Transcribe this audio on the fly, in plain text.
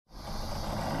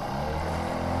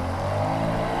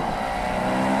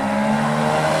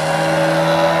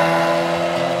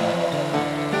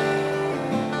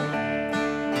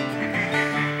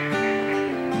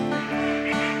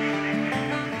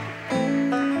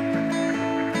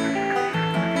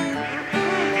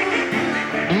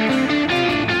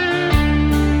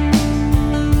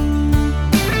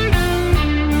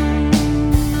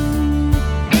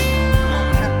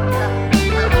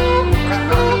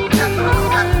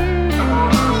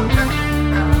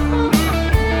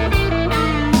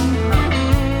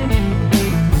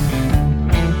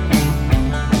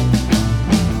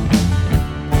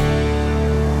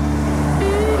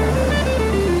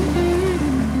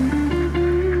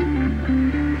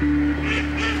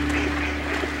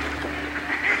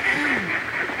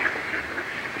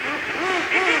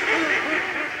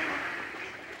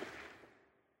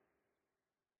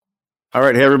All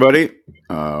right, hey everybody,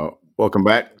 welcome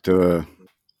back to the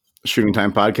Shooting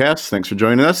Time Podcast. Thanks for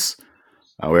joining us.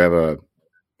 We have a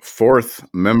fourth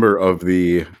member of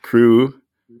the crew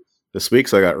this week,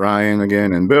 so I got Ryan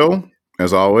again and Bill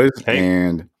as always. Hey.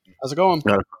 And how's it going?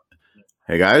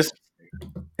 Hey guys,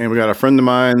 and we got a friend of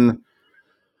mine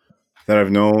that I've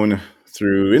known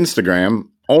through Instagram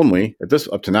only at this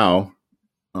up to now,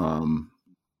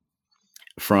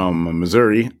 from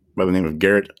Missouri by the name of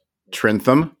Garrett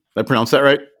Trentham. Did I pronounce that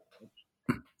right?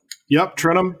 Yep,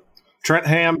 Trentham,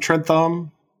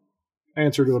 Trentham.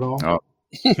 Answer to it all. Oh.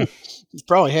 You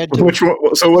probably had to. Which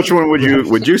one? So which one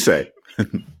would you say?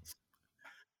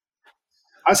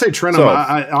 I say Trentham. So,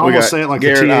 I almost say it like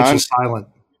Garrett the TH on. is silent.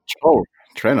 Oh,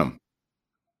 Trentham.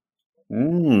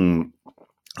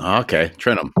 Okay,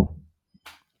 Trentham.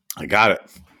 I got it.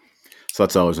 So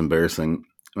that's always embarrassing,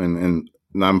 and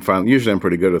I'm fine. Usually, I'm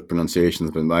pretty good with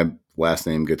pronunciations, but my last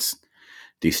name gets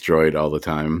destroyed all the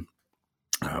time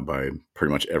by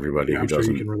pretty much everybody who I'm sure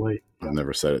doesn't. you can relate. I've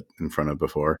never said it in front of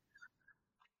before.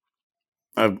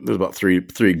 There's about three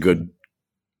good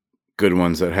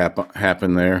ones that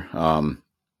happen there.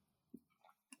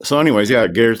 So, anyways, yeah,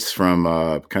 Garrett's from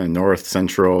kind of north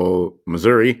central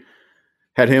Missouri.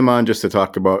 Had him on just to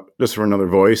talk about, just for another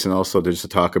voice, and also just to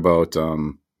talk about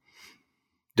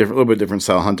little bit different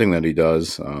style hunting that he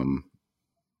does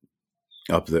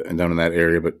up and down in that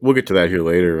area. But we'll get to that here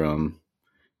later.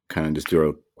 Kind of just do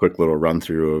a quick little run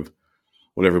through of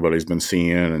what everybody's been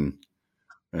seeing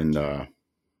and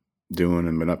doing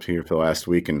and been up here for the last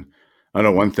week. And I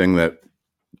know one thing that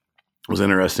was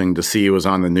interesting to see was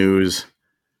on the news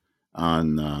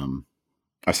on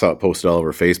I saw it posted all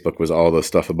over Facebook, was all the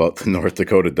stuff about the North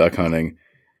Dakota duck hunting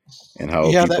and how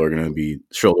people are going to be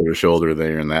shoulder to shoulder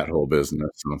there in that whole business.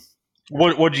 So.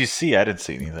 What did you see? I didn't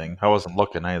see anything. I wasn't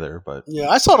looking either, but yeah,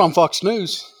 I saw it on Fox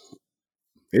News.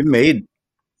 It made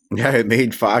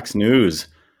Fox News.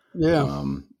 Yeah.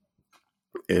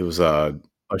 It was a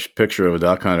picture of a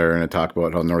duck hunter, and it talked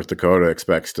about how North Dakota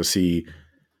expects to see,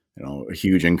 a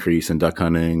huge increase in duck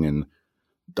hunting and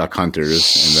duck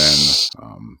hunters,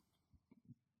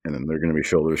 and then they're going to be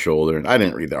shoulder to shoulder. And I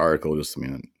didn't read the article;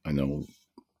 I know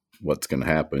what's going to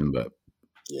happen, but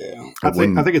yeah, I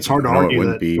think it's hard to argue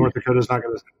that North Dakota's not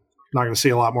going to see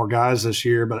a lot more guys this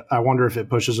year. But I wonder if it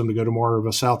pushes them to go to more of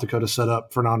a South Dakota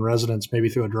setup for non-residents, maybe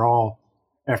through a draw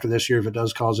after this year if it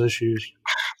does cause issues.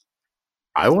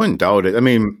 I wouldn't doubt it. I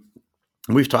mean,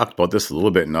 we've talked about this a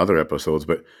little bit in other episodes,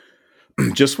 but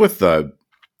just with the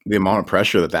amount of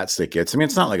pressure that state gets, I mean,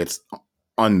 it's not like it's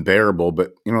unbearable,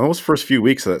 but those first few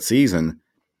weeks of that season,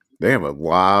 they have a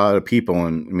lot of people,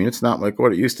 and I mean, it's not like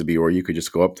what it used to be where you could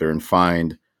just go up there and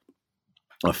find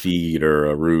a feed or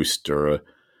a roost or a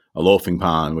loafing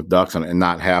pond with ducks on it and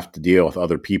not have to deal with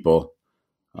other people,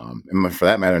 and for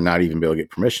that matter, not even be able to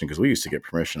get permission, because we used to get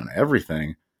permission on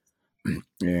everything.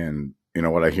 And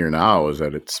what I hear now is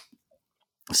that it's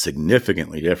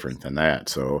significantly different than that.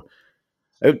 So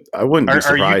I wouldn't be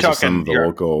surprised if some of the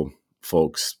local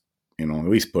folks, at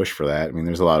least push for that. I mean,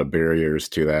 there's a lot of barriers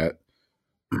to that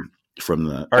from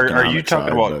the. Are you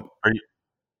talking about?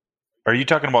 Are you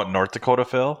talking about North Dakota,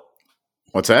 Phil?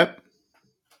 What's that?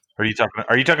 Are you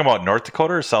talking about North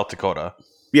Dakota or South Dakota?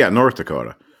 Yeah, North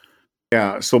Dakota.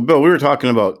 Yeah. So, Bill, we were talking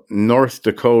about North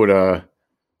Dakota,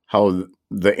 how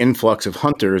the influx of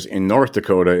hunters in North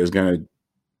Dakota is going to,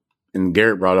 and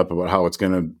Garrett brought up about how it's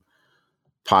going to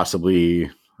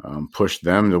possibly push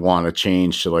them to want to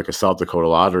change to like a South Dakota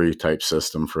lottery type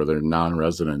system for their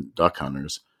non-resident duck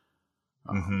hunters.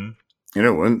 And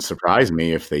it wouldn't surprise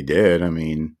me if they did. I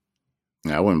mean,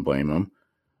 I wouldn't blame them.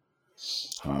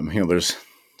 There's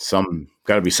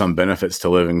got to be some benefits to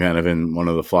living kind of in one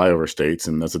of the flyover states,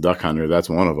 and that's a duck hunter. That's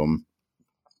one of them.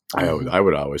 I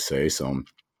would always say so.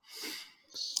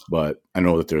 But I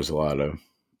know that there's a lot of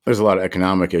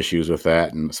economic issues with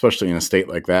that, and especially in a state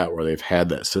like that where they've had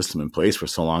that system in place for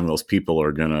so long, those people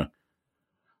are gonna,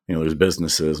 there's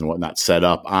businesses and whatnot set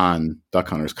up on duck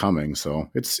hunters coming. So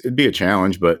it'd be a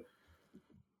challenge, but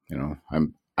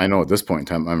I know at this point in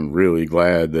time, I'm really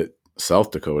glad that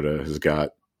South Dakota has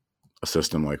got a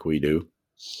system like we do.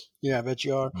 Yeah, I bet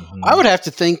you are. I would have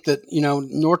to think that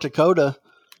North Dakota,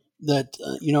 that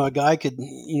a guy could,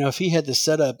 if he had this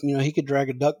setup, he could drag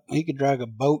a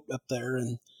boat up there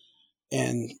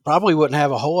and probably wouldn't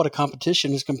have a whole lot of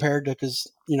competition as compared to, because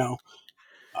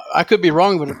I could be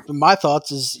wrong, but my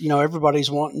thoughts is everybody's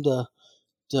wanting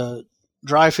to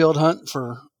dry field hunt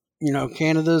for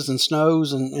Canadas and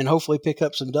snows and hopefully pick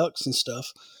up some ducks and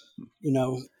stuff.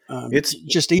 It's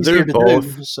just easier to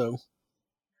do. So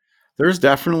there's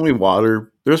definitely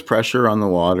water. There's pressure on the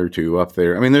water too up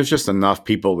there. I mean, there's just enough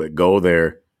people that go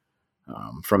there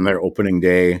from their opening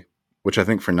day, which I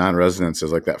think for non-residents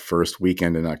is like that first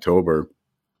weekend in October,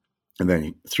 and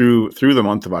then through the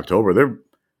month of October,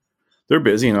 they're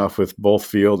busy enough with both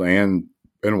field and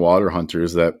water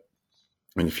hunters that,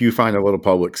 and if you find a little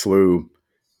public slough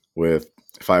with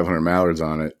 500 mallards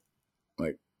on it,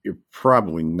 like, you're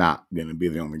probably not going to be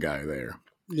the only guy there.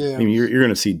 Yeah, I mean, you're going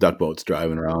to see duck boats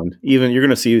driving around. Even you're going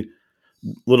to see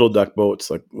little duck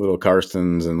boats, like little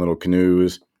Karstens and little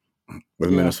canoes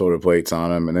with Minnesota plates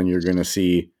on them, and then you're going to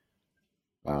see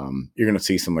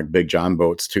some like Big John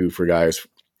boats too for guys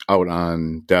out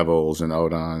on Devils and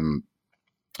out on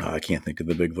I can't think of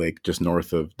the big lake just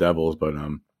north of Devils, but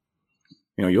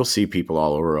you'll see people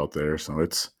all over out there. So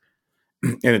it's,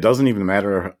 and it doesn't even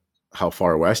matter how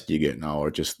far west you get now,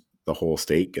 or just the whole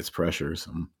state gets pressure.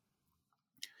 So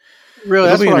really,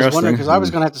 that's what I was wondering, because I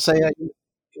was going to have to say,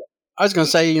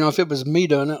 if it was me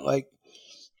doing it, like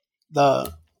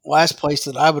the last place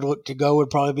that I would look to go would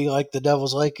probably be like the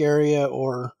Devil's Lake area,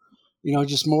 or,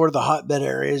 just more of the hotbed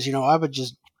areas. I would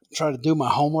just try to do my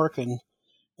homework and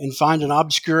find an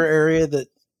obscure area that,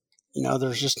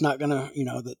 there's just not going to,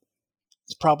 that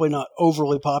it's probably not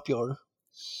overly popular.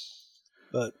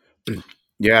 But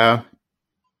yeah,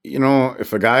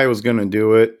 if a guy was going to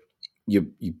do it,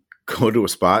 you go to a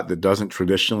spot that doesn't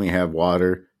traditionally have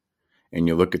water, and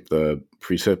you look at the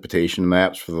precipitation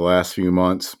maps for the last few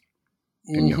months,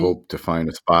 and you hope to find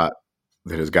a spot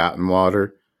that has gotten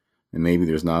water, and maybe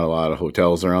there's not a lot of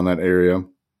hotels around that area,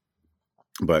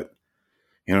 but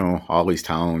all these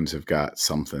towns have got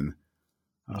something.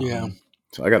 Yeah.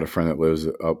 So I got a friend that lives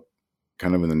up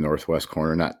kind of in the northwest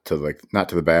corner, not to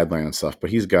the Badlands stuff, but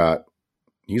he's a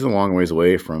long ways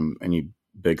away from any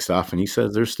big stuff, and he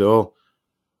says there's still,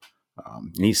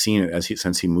 and he's seen it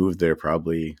since he moved there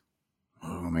probably,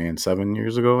 7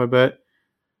 years ago, I bet.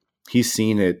 He's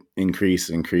seen it increase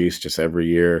just every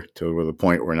year to the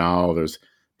point where now there's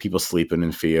people sleeping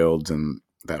in fields and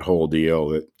that whole deal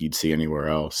that you'd see anywhere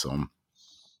else. So,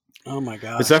 oh my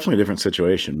God, it's definitely a different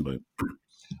situation. But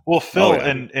well, Phil,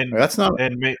 and that's not.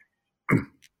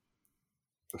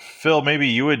 Phil, maybe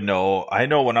you would know. I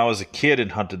know when I was a kid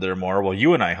and hunted there more. Well,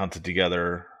 you and I hunted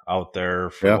together out there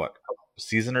for a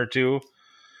season or two?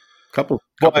 Couple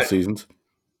seasons.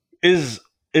 Is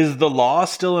the law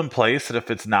still in place that if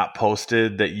it's not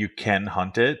posted that you can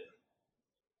hunt it?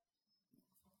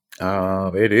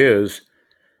 It is.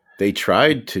 They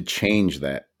tried to change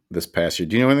that this past year.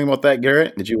 Do you know anything about that,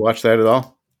 Garrett? Did you watch that at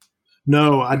all?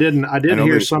 No, I didn't. I did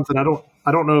hear something. I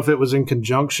don't know if it was in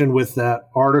conjunction with that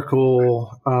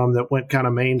article that went kind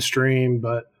of mainstream,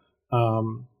 but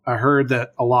I heard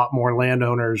that a lot more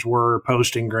landowners were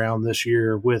posting ground this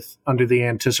year under the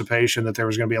anticipation that there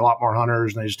was going to be a lot more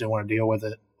hunters, and they just didn't want to deal with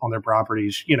it on their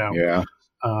properties. Yeah.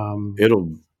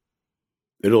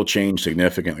 It'll change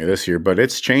significantly this year, but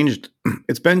it's changed.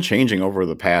 It's been changing over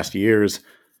the past years,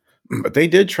 but they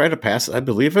did try to pass. I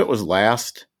believe it was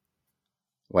last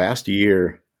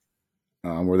year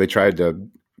where they tried to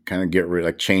kind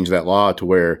of change that law to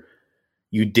where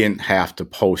you didn't have to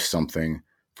post something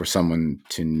for someone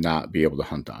to not be able to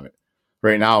hunt on it.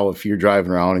 Right now, if you're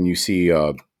driving around and you see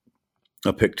a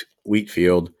picked wheat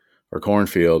field or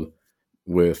cornfield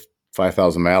with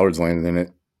 5,000 mallards landed in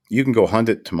it, you can go hunt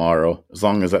it tomorrow as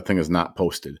long as that thing is not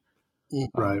posted.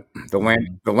 Right.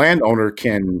 The landowner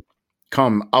can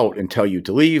come out and tell you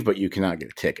to leave, but you cannot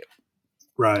get a ticket.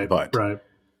 Right. But right.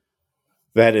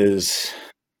 That is,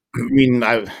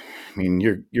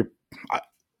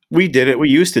 we did it. We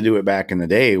used to do it back in the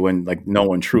day when no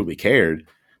one truly cared.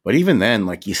 But even then,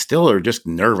 you still are just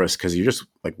nervous because you're just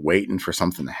waiting for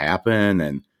something to happen.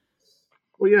 And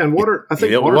and I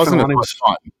think it wasn't as much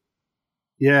fun.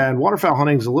 Yeah, and waterfowl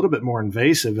hunting is a little bit more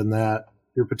invasive in that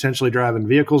you're potentially driving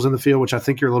vehicles in the field, which I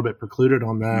think you're a little bit precluded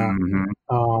on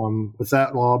that with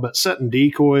that law. But setting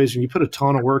decoys, and you put a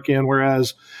ton of work in,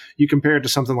 whereas you compare it to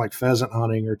something like pheasant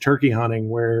hunting or turkey hunting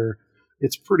where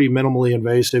it's pretty minimally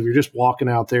invasive. You're just walking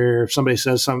out there. If somebody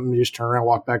says something, you just turn around,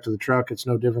 walk back to the truck. It's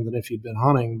no different than if you'd been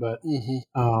hunting, but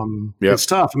it's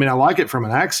tough. I like it from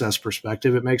an access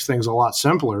perspective. It makes things a lot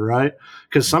simpler, right?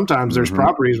 Because sometimes there's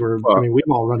properties where, we've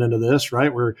all run into this,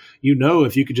 right? Where,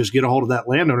 if you could just get a hold of that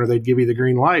landowner, they'd give you the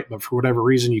green light, but for whatever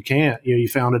reason you can't. You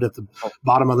found it at the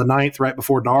bottom of the ninth right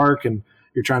before dark, and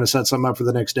you're trying to set something up for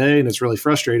the next day, and it's really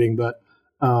frustrating. But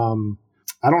I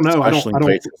don't know. Especially I don't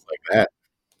places like that.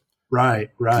 Right.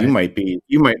 You might be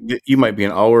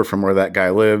an hour from where that guy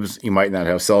lives. You might not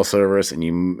have cell service, and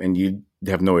you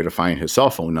have no way to find his cell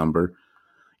phone number,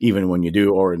 even when you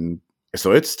do.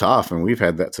 So it's tough, and we've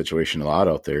had that situation a lot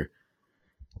out there.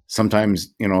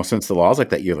 Sometimes, since the law's like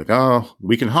that, you're like, oh,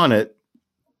 we can hunt it,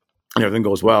 and everything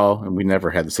goes well. And we never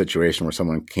had the situation where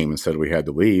someone came and said we had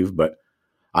to leave, but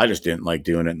I just didn't like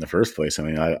doing it in the first place. I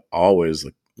mean,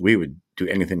 we would do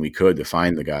anything we could to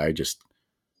find the guy.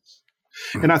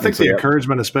 And I think the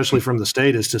encouragement, especially from the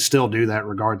state, is to still do that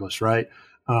regardless, right?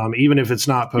 Even if it's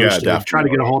not posted, try to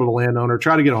get a hold of a landowner,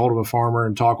 try to get a hold of a farmer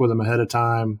and talk with them ahead of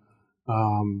time.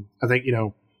 I think,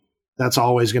 that's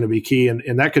always going to be key.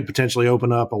 And that could potentially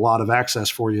open up a lot of access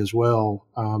for you as well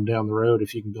down the road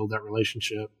if you can build that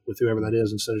relationship with whoever that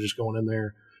is instead of just going in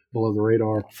there below the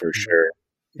radar. For sure.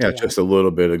 Yeah, just a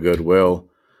little bit of goodwill.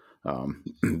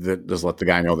 Just let the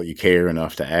guy know that you care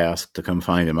enough to ask to come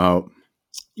find him out.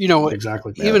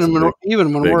 Exactly. Even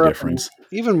when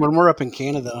we're up in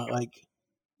Canada, like,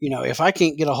 if I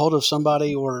can't get a hold of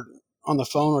somebody or on the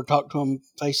phone or talk to them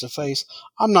face to face,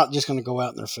 I'm not just going to go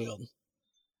out in their field.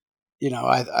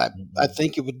 I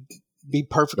think it would be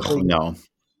perfectly. No.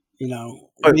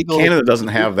 But Canada doesn't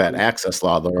have that access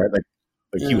law, though, right? Like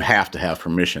you have to have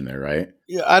permission there, right?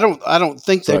 Yeah, I don't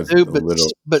think they do,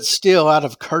 but still, out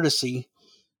of courtesy,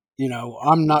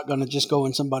 I'm not going to just go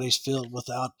in somebody's field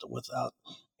without,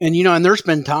 and and there's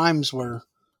been times where,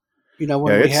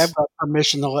 when we have got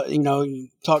permission to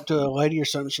talk to a lady or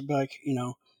something, she'll be like,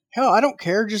 hell, I don't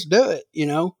care, just do it,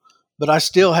 but I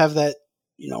still have that,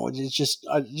 it's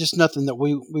just nothing that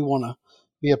we want to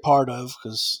be a part of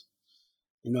because,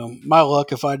 my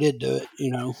luck if I did do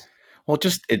it, Well,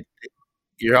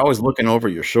 you're always looking over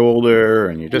your shoulder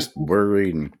and you're just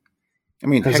worried. And I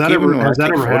mean, has that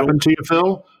ever happened to you,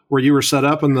 Phil, where you were set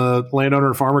up and the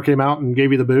landowner or farmer came out and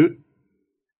gave you the boot?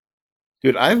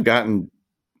 Dude, I've gotten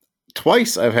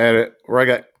twice. I've had it where I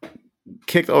got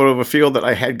kicked out of a field that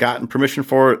I had gotten permission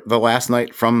for the last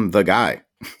night from the guy.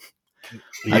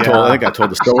 Yeah. I think I told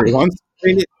the story once. I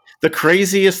mean, the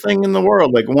craziest thing in the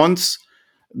world. Like once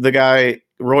the guy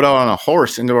rode out on a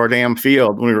horse into our damn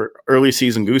field when we were early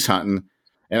season goose hunting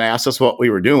and asked us what we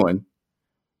were doing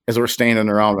as we're standing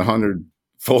around 100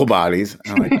 full bodies.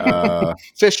 I'm like,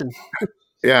 fishing.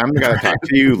 Yeah, I'm going to talk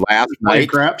to you last night.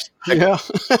 Craps. Yeah.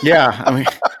 Yeah. I mean,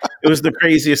 it was the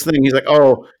craziest thing. He's like,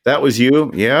 oh, that was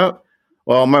you? Yeah.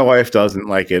 Well, my wife doesn't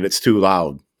like it. It's too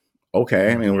loud.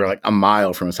 Okay. I mean, we're like a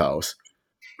mile from his house.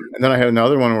 And then I had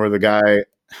another one where the guy,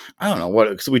 I don't know what,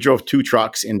 because we drove 2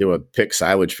 trucks into a pick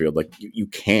silage field. Like you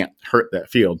can't hurt that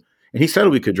field. And he said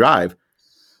we could drive,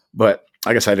 but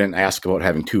I guess I didn't ask about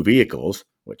having 2 vehicles,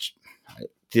 which I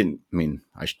didn't. I mean,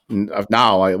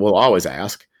 now I will always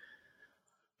ask.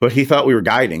 But he thought we were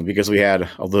guiding because we had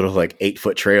a little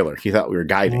 8-foot trailer. He thought we were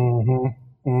guiding.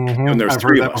 Mm-hmm. Mm-hmm. And there's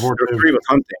 3 of us. There were 3 of us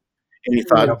hunting. And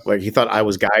he thought I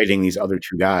was guiding these other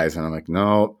 2 guys. And I'm like,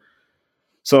 no.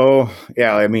 So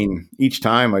yeah, I mean, each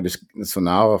time so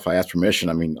now if I ask permission,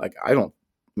 I mean,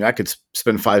 I could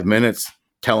spend 5 minutes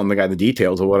telling the guy the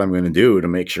details of what I'm going to do to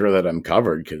make sure that I'm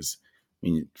covered. Cause I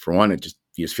mean, for one, you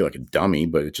just feel like a dummy,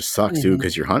 but it just sucks too,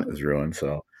 cause your hunt is ruined.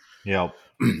 So yeah.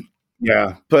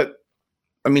 Yeah. But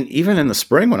I mean, even in the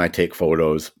spring when I take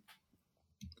photos,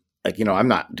 I'm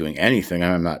not doing anything.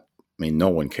 No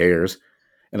one cares.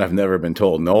 And I've never been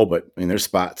told no, but I mean, there's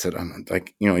spots that I'm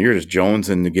like, you're just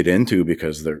jonesing to get into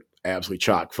because they're absolutely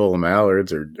chock full of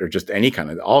mallards or just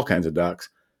all kinds of ducks.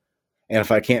 And if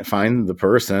I can't find the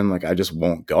person, I just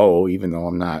won't go, even though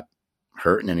I'm not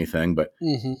hurting anything. But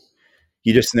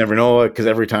you just never know, because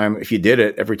every time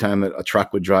that a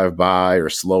truck would drive by or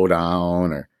slow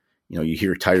down, or you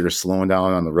hear tires slowing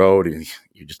down on the road, and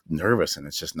you're just nervous, and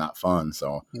it's just not fun.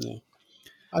 So. Yeah.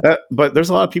 But there's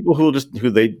a lot of people who just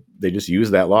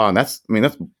use that law, and that's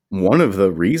one of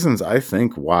the reasons I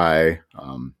think why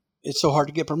it's so hard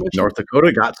to get permission. North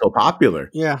Dakota got so popular.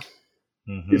 Yeah,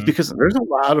 it's because there's a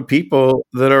lot of people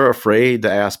that are afraid to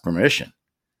ask permission.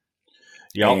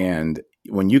 Yeah, and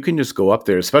when you can just go up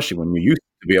there, especially when you used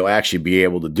to be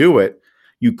able to do it,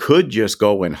 you could just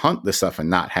go and hunt this stuff and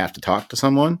not have to talk to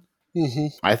someone. Mm-hmm.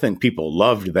 I think people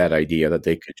loved that idea that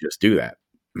they could just do that.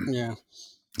 Yeah,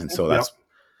 and so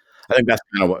I think that's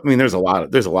kind of what, there's a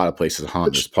lot of places to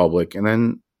hunt. There's public, and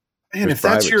then if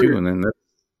that's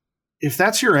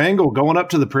your angle, going up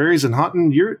to the prairies and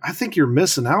hunting, I think you're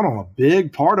missing out on a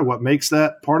big part of what makes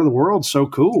that part of the world so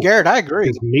cool. Garrett, I agree.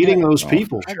 Is meeting those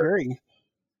people. I agree.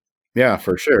 Yeah,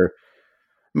 for sure.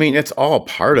 I mean, it's all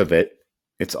part of it.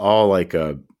 It's all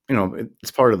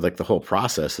it's part of the whole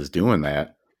process is doing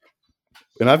that.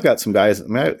 And I've got some guys.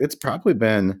 It's probably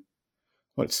been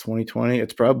it's 2020.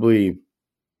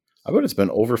 I bet it's been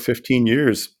over 15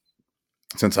 years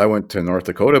since I went to North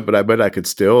Dakota, but I bet I could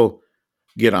still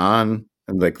get on.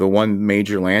 And the one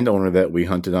major landowner that we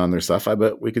hunted on their stuff, I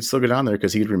bet we could still get on there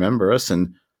because he'd remember us,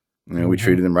 and we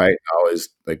treated him right. Always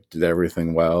did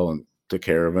everything well and took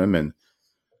care of him. And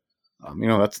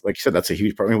that's like you said, that's a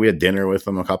huge part. I mean, we had dinner with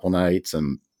them a couple nights,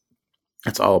 and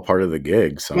it's all a part of the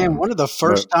gig. So, man, one of the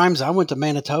first times I went to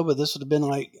Manitoba, this would have been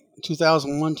like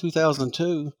 2001,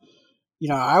 2002.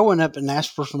 I went up and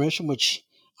asked for permission, which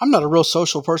I'm not a real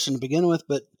social person to begin with,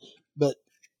 but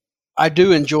I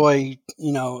do enjoy,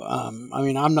 I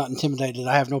mean, I'm not intimidated.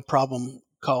 I have no problem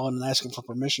calling and asking for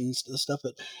permissions and stuff.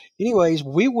 But anyways,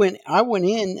 I went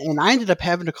in and I ended up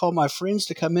having to call my friends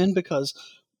to come in because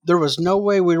there was no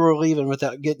way we were leaving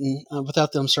without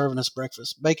them serving us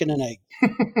breakfast, bacon and egg.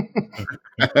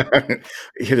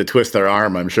 You had to twist their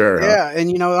arm, I'm sure. Yeah. Huh?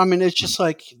 And, I mean, it's just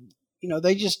like,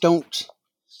 they just don't,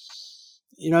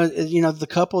 the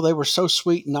couple, they were so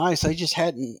sweet and nice. They just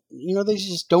hadn't, they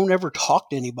just don't ever talk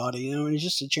to anybody, and it's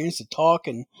just a chance to talk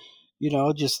and,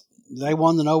 just, they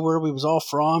wanted to know where we was all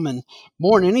from. And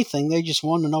more than anything, they just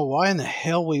wanted to know why in the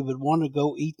hell we would want to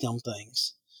go eat them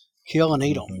things, kill and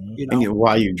eat them, And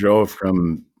why you drove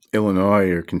from Illinois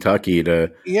or Kentucky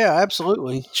to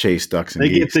absolutely chase ducks and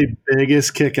geese. They get the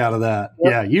biggest kick out of that.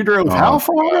 Yep. Yeah, you drove how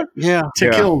far? Yeah,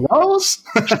 to kill those.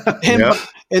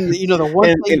 And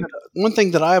the one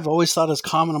thing that I've always thought is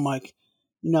common, I'm like,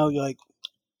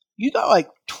 you got like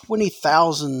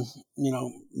 20,000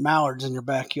 mallards in your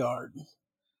backyard,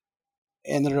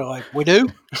 and they're like, we do.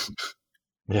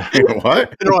 Yeah.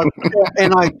 What?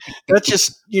 And like that's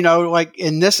just like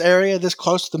in this area, this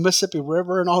close to the Mississippi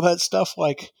River and all that stuff.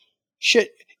 Like, shit,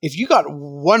 if you got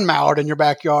one mallard in your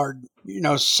backyard,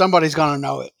 somebody's gonna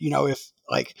know it. If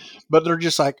like, but they're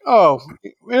just like, oh,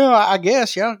 well, I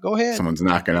guess, yeah, go ahead. Someone's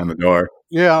knocking on the door.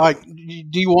 Yeah, like,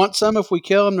 do you want some if we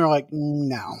kill them? They're like,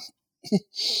 no.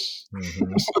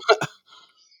 Mm-hmm.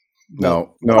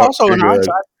 No. Also, in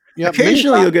hindsight,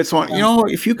 occasionally you'll get one.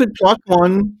 If you could pluck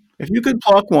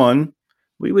one,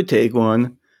 we would take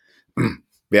one.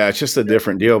 Yeah, it's just a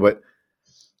different deal, but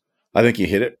I think you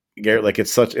hit it, Garrett. Like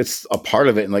it's a part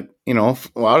of it. And like, a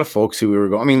lot of folks who we were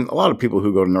going, I mean, a lot of people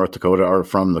who go to North Dakota are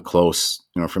from the close,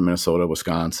 from Minnesota,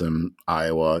 Wisconsin,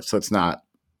 Iowa. So it's not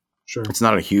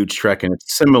a huge trek, and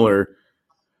it's similar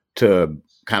to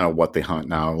kind of what they hunt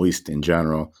now, at least in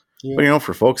general. Yeah. But,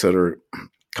 for folks that are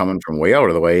coming from way out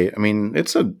of the way, I mean,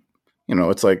 it's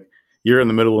like, you're in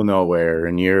the middle of nowhere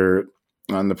and you're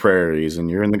on the prairies and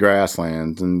you're in the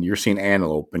grasslands and you're seeing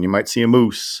antelope and you might see a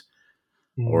moose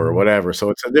or whatever.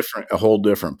 So it's a whole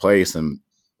different place, and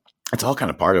it's all kind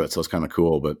of part of it. So it's kind of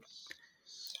cool, but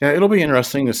yeah, it'll be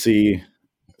interesting to see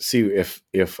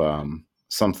if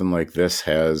something like this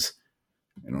has,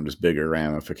 just bigger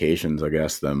ramifications, I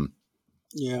guess, than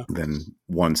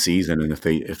one season. And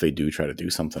if they do try to do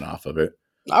something off of it,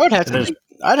 I'd have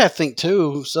to think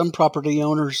too, some property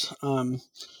owners,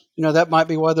 that might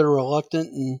be why they're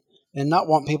reluctant and not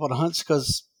want people to hunt,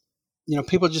 because,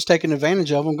 people just taking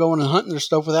advantage of them, going and hunting their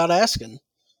stuff without asking.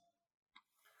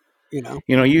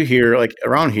 You hear, like,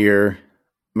 around here,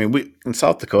 I mean, we in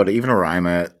South Dakota, even where I'm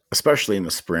at, especially in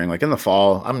the spring, like in the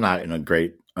fall, I'm not in a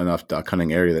great enough duck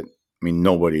hunting area that, I mean,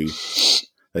 nobody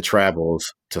that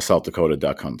travels to South Dakota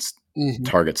duck hunts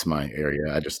targets my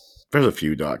area. There's a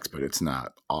few ducks, but it's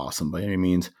not awesome by any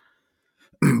means.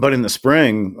 But in the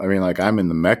spring, I mean, like, I'm in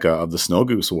the mecca of the snow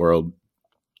goose world.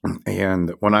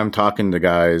 And when I'm talking to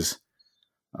guys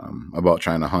about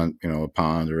trying to hunt, a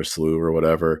pond or a slough or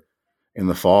whatever in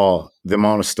the fall, the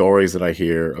amount of stories that I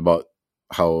hear about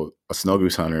how a snow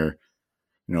goose hunter,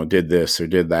 did this or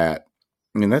did that.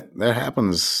 I mean, that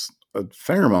happens a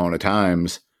fair amount of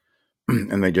times,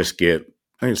 and they just get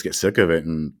sick of it.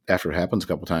 And after it happens a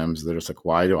couple of times, they're just like,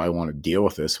 why do I want to deal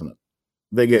with this? When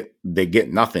they get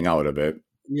nothing out of it.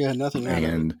 Yeah, nothing out of it.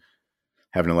 And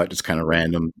having to let just kind of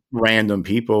random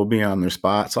people be on their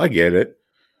spot. So I get it.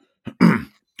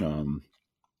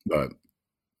 But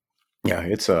yeah,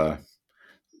 it's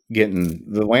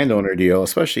getting the landowner deal,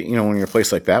 especially, when you're in a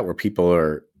place like that where people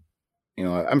are,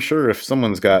 I'm sure if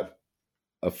someone's got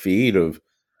a feed of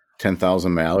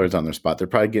 10,000 mallards on their spot, they're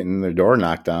probably getting their door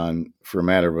knocked on for a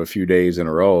matter of a few days in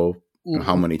a row.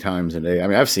 How many times a day? I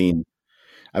mean,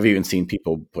 I've even seen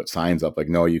people put signs up like,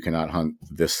 no, you cannot hunt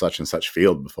this such and such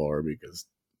field before, because,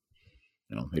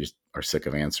 they just are sick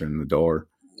of answering the door.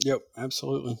 Yep,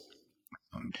 absolutely.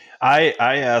 I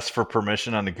asked for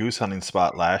permission on the goose hunting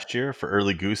spot last year for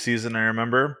early goose season, I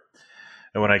remember.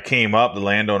 And when I came up, the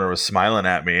landowner was smiling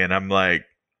at me, and I'm like,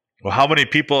 well, how many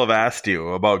people have asked you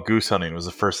about goose hunting was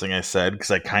the first thing I said,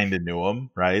 because I kind of knew him,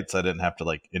 right? So I didn't have to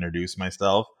like introduce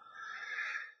myself.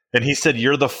 And he said,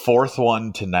 you're the fourth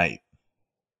one tonight.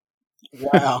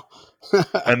 Wow.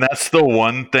 And that's the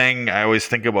one thing I always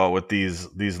think about with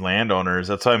these landowners.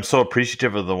 That's why I'm so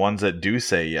appreciative of the ones that do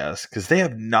say yes, because they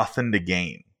have nothing to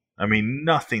gain. I mean,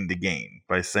 nothing to gain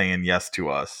by saying yes to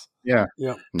us.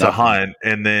 to hunt.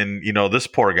 And then, this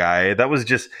poor guy, that was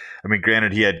just,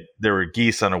 granted there were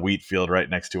geese on a wheat field right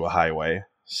next to a highway.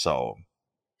 So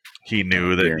he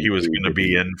knew that he was going to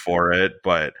be in for it,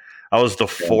 but I was the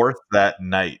fourth that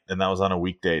night, and that was on a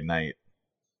weekday night.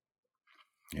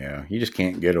 Yeah, you just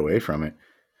can't get away from it.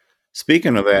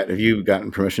 Speaking of that, have you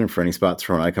gotten permission for any spots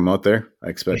for when I come out there? I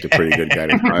expect a pretty good guy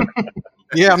to hunt.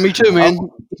 Yeah, me too, man.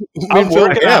 I'm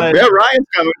working on it. Yeah, Ryan's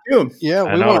coming too. Yeah,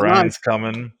 I know Ryan's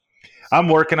coming. I'm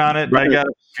working on it. Right. I got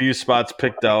a few spots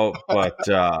picked out, but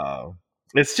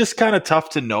it's just kind of tough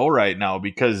to know right now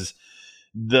because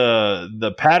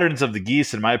the patterns of the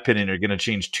geese, in my opinion, are going to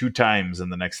change 2 times in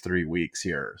the next 3 weeks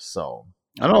here. So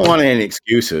I don't want any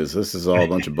excuses. This is all a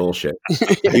bunch of bullshit.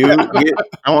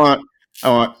 I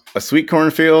want a sweet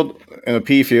corn field and a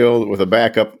pea field with a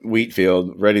backup wheat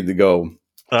field ready to go.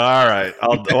 All right.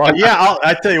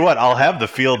 I tell you what, I'll have the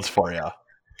fields for you.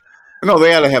 No,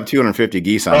 they ought to have 250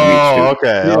 geese on each.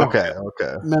 Okay.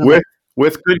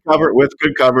 With good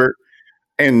cover,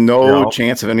 and no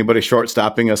chance of anybody short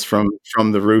stopping us from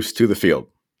the roost to the field.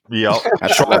 Yep.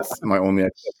 That's my only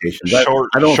expectation.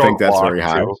 I don't think that's very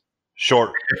high. Too.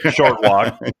 Short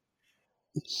walk.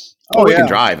 We can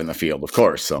drive in the field, of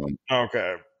course. So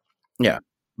okay. Yeah.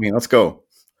 Let's go.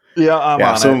 Yeah, I'm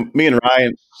on so it.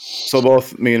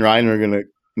 Both me and Ryan are gonna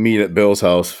meet at Bill's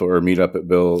house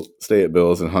stay at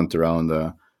Bill's and hunt around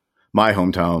my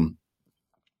hometown,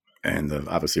 and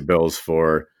obviously Bill's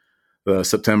for the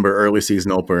September early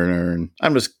season opener. And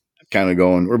I'm just kind of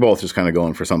going. We're both just kind of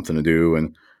going for something to do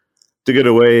and to get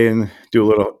away and do a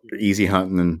little easy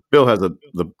hunting. And Bill has the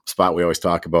spot we always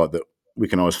talk about that we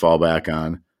can always fall back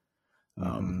on.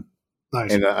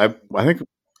 Nice. And I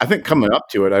think coming up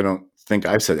to it, I don't think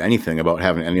I've said anything about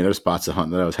having any other spots to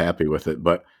hunt that I was happy with it.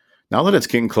 But now that it's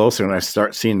getting closer and I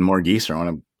start seeing more geese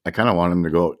around, I kind of want him to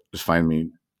go just find me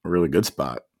a really good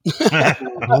spot. When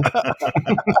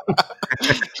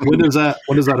does that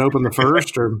open, the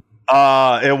first or?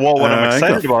 What I'm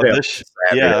excited about this,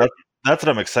 that's what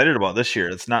I'm excited about this year.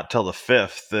 It's not till the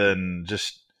 5th, and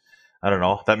just I don't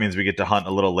know. That means we get to hunt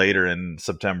a little later in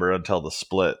September until the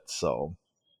split. So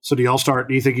do y'all start?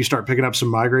 Do you think you start picking up some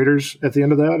migrators at the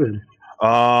end of that, or?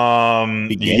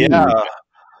 Yeah.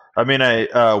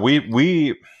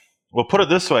 We'll put it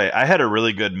this way. I had a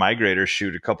really good migrator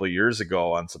shoot a couple of years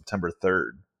ago on September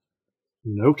 3rd.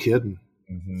 No kidding.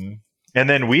 Mm-hmm. And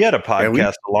then we had a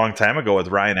podcast a long time ago with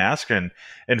Ryan Askren.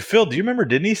 And Phil, do you remember,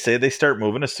 didn't he say they start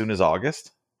moving as soon as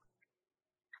August?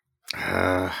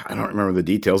 I don't remember the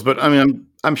details, but I'm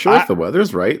sure if the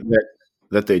weather's right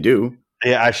that they do.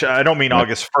 Yeah, I don't mean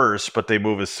August 1st, but they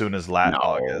move as soon as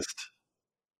August.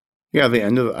 Yeah, the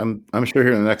end of I'm sure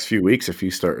here in the next few weeks,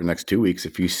 next 2 weeks,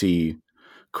 if you see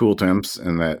cool temps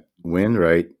and that wind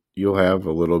right, you'll have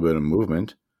a little bit of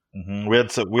movement. Mm-hmm. We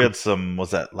had some.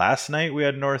 Was that last night? We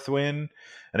had north wind,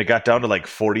 and it got down to like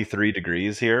 43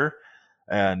 degrees here,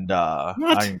 and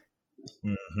like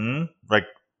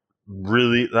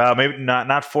really, maybe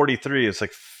not 43. It's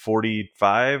like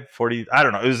 45, 40. I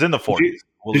don't know. It was in the 40s.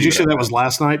 Did you say that was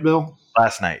last night, Bill?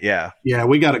 Last night, yeah. Yeah,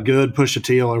 we got a good push of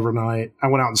teal overnight. I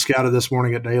went out and scouted this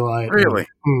morning at daylight. Really?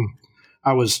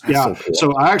 I was, so cool.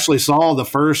 So I actually saw the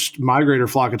first migrator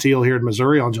flock of teal here in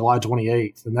Missouri on July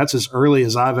 28th, and that's as early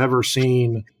as I've ever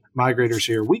seen migrators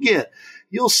here.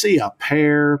 You'll see a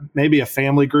pair, maybe a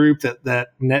family group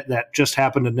that just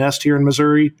happened to nest here in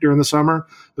Missouri during the summer,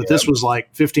 but this was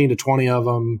like 15 to 20 of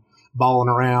them balling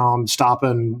around,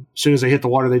 stopping. As soon as they hit the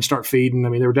water, they'd start feeding.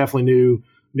 They were definitely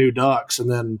new ducks.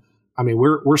 And then,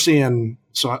 we're seeing,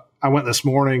 so I went this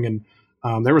morning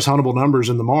and there was huntable numbers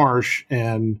in the marsh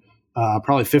and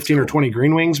probably 15 or 20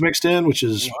 green wings mixed in, which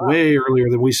is way earlier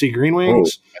than we see green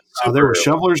wings. There were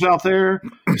shovelers out there.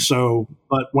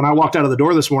 But when I walked out of the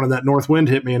door this morning, that north wind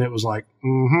hit me and it was like,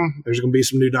 there's going to be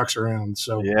some new ducks around.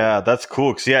 So yeah, that's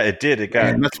cool. Cause it did. It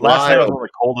got, last night was one of the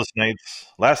coldest nights.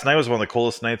 Last night was one of the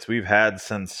coldest nights we've had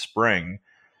since spring.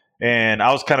 And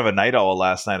I was kind of a night owl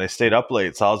last night. I stayed up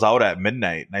late, so I was out at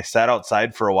midnight, and I sat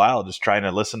outside for a while just trying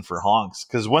to listen for honks.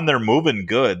 Because when they're moving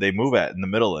good, they move in the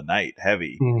middle of the night,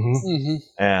 heavy. Mm-hmm. Mm-hmm.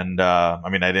 And,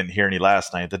 I didn't hear any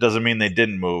last night. That doesn't mean they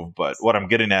didn't move, but what I'm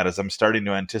getting at is I'm starting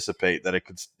to anticipate that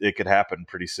it could happen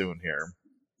pretty soon here.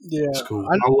 Yeah. That's cool.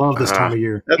 I love this time of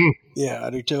year. Yeah,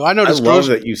 I do too. I noticed. I love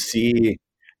that you see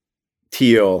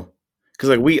teal,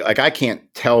 because I can't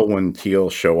tell when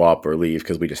teal show up or leave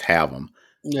because we just have them.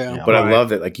 Yeah, but I love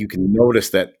that you can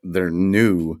notice that they're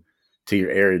new to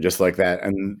your area just like that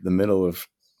in the middle of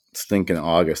stinking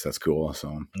August. That's cool.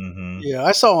 So yeah,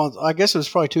 I saw. I guess it was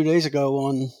probably 2 days ago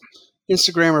on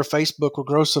Instagram or Facebook where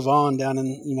Gros Savon down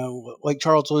in Lake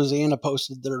Charles, Louisiana,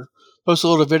 posted their posted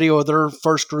a little video of their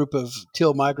first group of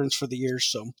teal migrants for the year.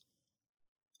 So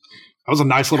that was a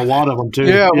nice little lot of them too.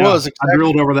 Yeah, it was. Exactly. I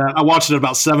drilled over that. I watched it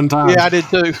about 7 times. Yeah, I did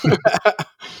too.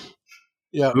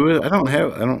 Yeah, I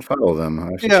don't follow them.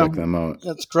 I should check them out.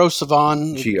 That's Gros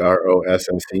Savane.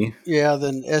 GROSSE. Yeah,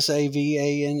 then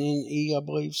SAVANNE, I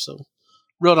believe. So,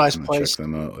 real nice place. Check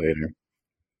them out later.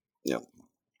 Yep.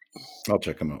 I'll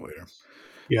check them out later.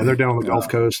 Yeah, they're down on the Gulf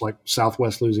Coast, like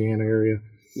Southwest Louisiana area.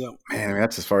 Yep. Man,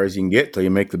 that's as far as you can get till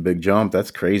you make the big jump.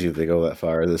 That's crazy if they go that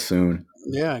far this soon.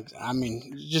 Yeah, I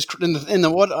mean, just in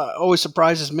the what always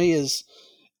surprises me is,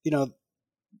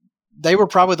 they were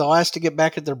probably the last to get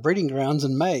back at their breeding grounds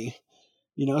in May.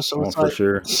 So it's for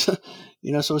sure. So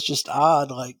it's just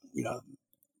odd, like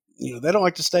they don't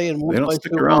like to stay in one place. They don't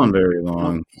stick around very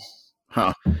long.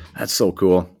 Huh? That's so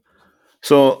cool.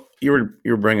 So you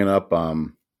were bringing up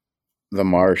the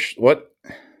marsh. What?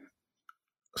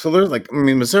 So there's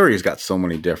Missouri's got so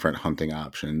many different hunting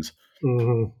options,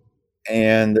 and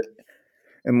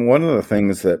one of the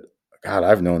things that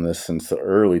I've known this since the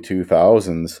early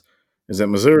 2000s. Is that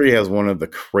Missouri has one of the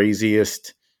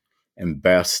craziest and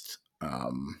best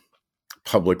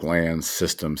public land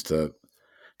systems to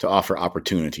offer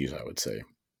opportunities, I would say.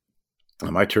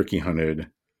 I turkey hunted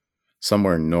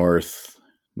somewhere north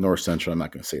central. I'm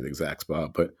not going to say the exact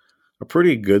spot, but a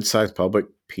pretty good sized public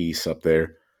piece up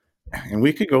there. And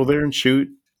we could go there and shoot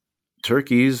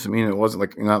turkeys. I mean, it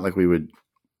wasn't not like we would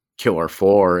kill our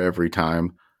 4 every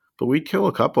time, but we'd kill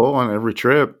a couple on every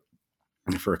trip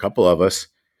for a couple of us.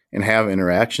 And have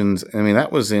interactions. I mean,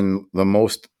 that was in the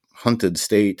most hunted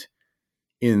state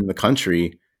in the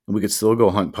country, and we could still go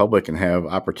hunt public and have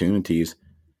opportunities.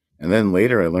 And then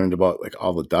later I learned about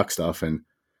all the duck stuff. And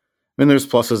I mean, there's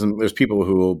pluses and there's people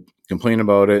who will complain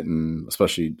about it, and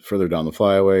especially further down the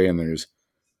flyway, and there's,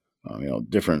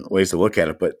 different ways to look at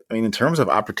it. But I mean, in terms of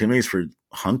opportunities for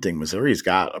hunting, Missouri's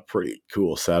got a pretty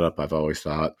cool setup, I've always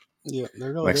thought. Yeah.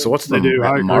 They're really so what's the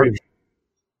marsh?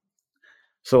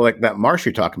 So that marsh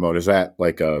you're talking about, is that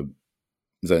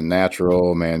is it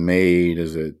natural, man-made?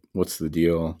 What's the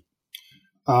deal?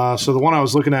 So the one I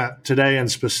was looking at today in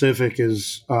specific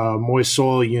is a moist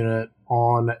soil unit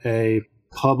on a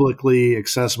publicly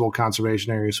accessible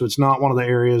conservation area. So it's not one of the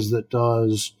areas that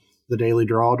does the daily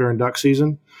draw during duck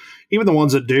season. Even the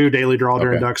ones that do daily draw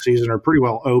during duck season are pretty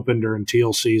well open during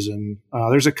teal season.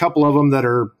 There's a couple of them that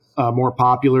are more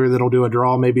popular that'll do a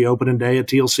draw maybe opening day at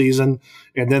teal season,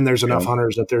 and then there's enough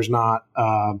hunters that there's not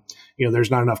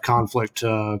enough conflict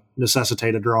to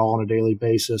necessitate a draw on a daily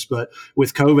basis. But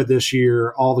with COVID this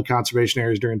year, all the conservation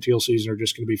areas during teal season are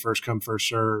just going to be first come first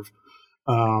serve.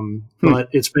 But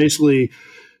it's basically,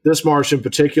 this marsh in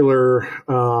particular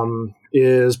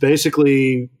is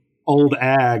basically old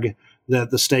ag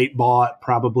that the state bought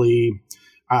probably.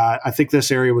 I think this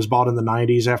area was bought in the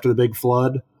 90s after the big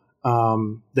flood.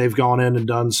 They've gone in and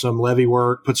done some levee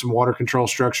work, put some water control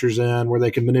structures in where they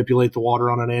can manipulate the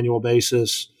water on an annual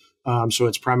basis. So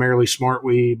it's primarily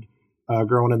smartweed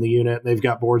growing in the unit. They've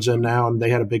got boards in now, and they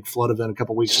had a big flood event a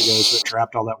couple weeks ago, so it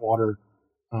trapped all that water.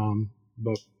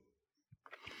 But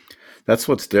that's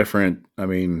what's different. I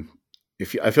mean,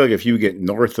 I feel like if you get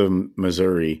north of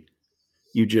Missouri,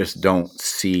 you just don't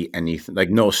see anything.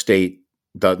 No state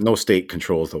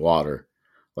controls the water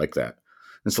like that,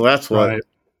 and so that's what. Right.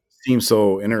 Seems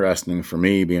so interesting for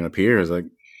me being up here is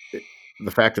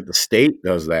the fact that the state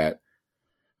does that.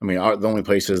 I mean, the only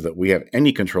places that we have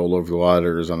any control over the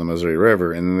water is on the Missouri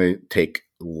River, and they take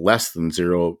less than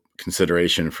zero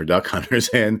consideration for duck hunters,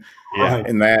 and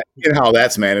how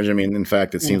that's managed. I mean, in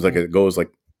fact, it seems like it goes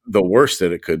the worst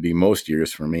that it could be most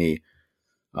years for me.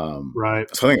 Right.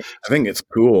 So I think it's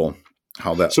cool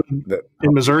how that,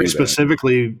 in Missouri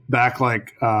specifically, back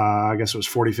I guess it was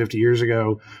 40, 50 years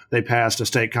ago, they passed a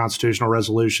state constitutional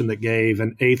resolution that gave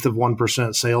 1/8 of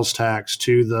 1% sales tax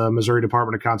to the Missouri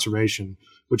Department of Conservation,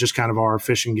 which is kind of our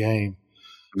fish and game.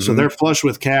 Mm-hmm. So they're flush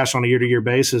with cash on a year-to-year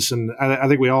basis. And I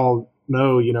think we all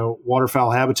know,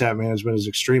 waterfowl habitat management is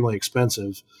extremely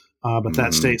expensive. But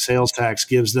that state sales tax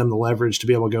gives them the leverage to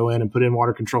be able to go in and put in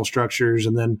water control structures.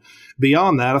 And then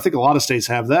beyond that, I think a lot of states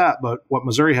have that. But what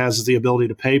Missouri has is the ability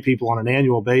to pay people on an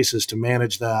annual basis to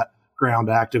manage that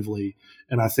ground actively.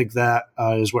 And I think that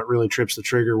is what really trips the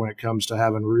trigger when it comes to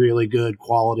having really good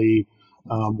quality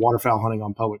waterfowl hunting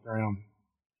on public ground.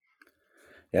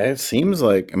 Yeah, it seems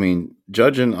like,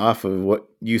 judging off of what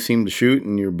you seem to shoot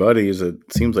and your buddies, it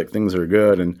seems like things are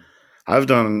good. And I've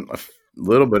done a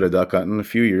little bit of duck hunting,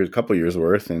 a couple years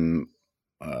worth, and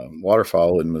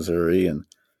waterfowl in Missouri, and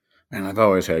I've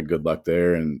always had good luck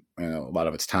there. And a lot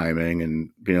of it's timing and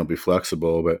being able to be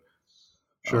flexible. But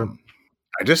sure,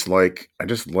 I just like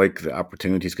the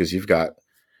opportunities because you've got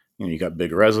you got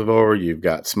big reservoir, you've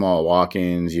got small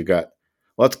walk-ins, you've got,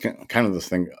 well, that's kind of the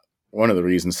thing. One of the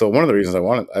reasons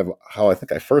how I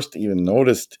think I first even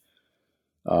noticed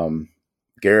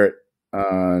Garrett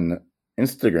on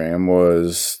Instagram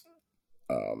was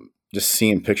just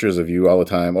seeing pictures of you all the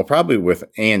time. Well, probably with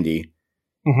Andy.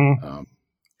 Mm-hmm. I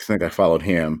think I followed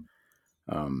him.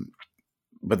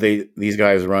 But these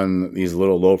guys run these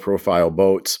little low-profile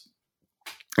boats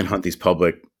and hunt these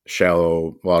public,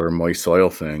 shallow water, moist soil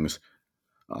things.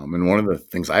 And one of the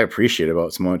things I appreciate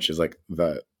about so much is like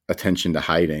the attention to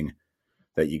hiding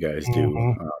that you guys do.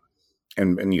 Mm-hmm.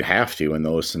 And you have to in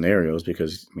those scenarios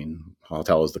because, I mean, how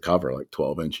tall is the cover? Like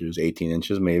 12 inches, 18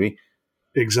 inches maybe?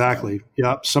 Exactly.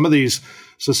 Yep. Some of these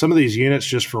units,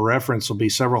 just for reference, will be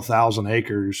several thousand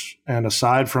acres. And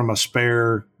aside from a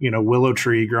spare, willow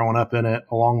tree growing up in it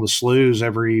along the sloughs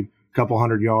every couple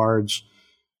hundred yards,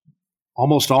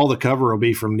 almost all the cover will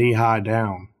be from knee high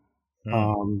down.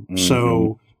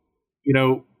 So,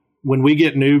 when we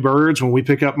get new birds, when we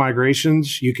pick up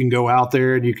migrations, you can go out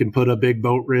there and you can put a big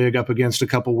boat rig up against a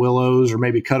couple willows, or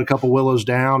maybe cut a couple willows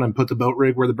down and put the boat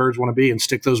rig where the birds want to be and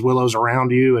stick those willows around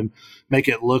you and make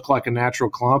it look like a natural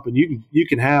clump. And you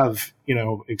can have,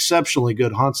 exceptionally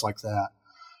good hunts like that.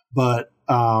 But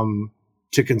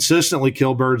to consistently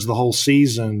kill birds the whole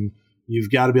season,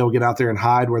 you've got to be able to get out there and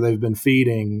hide where they've been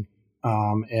feeding.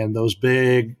 And those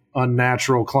big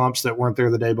unnatural clumps that weren't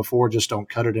there the day before just don't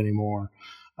cut it anymore.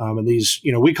 And these,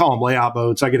 we call them layout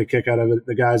boats. I get a kick out of it.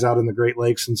 The guys out in the Great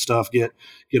Lakes and stuff get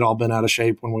all bent out of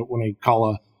shape when we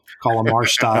call a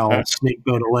marsh style sneak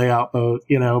boat a layout boat,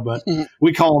 but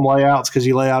we call them layouts because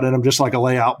you lay out in them just like a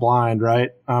layout blind, right?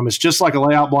 It's just like a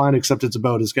layout blind, except it's a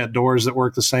boat. It's got doors that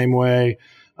work the same way.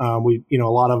 A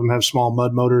lot of them have small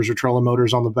mud motors or trolling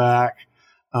motors on the back.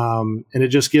 And it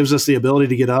just gives us the ability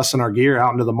to get us and our gear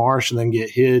out into the marsh and then get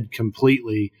hid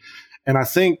completely. And I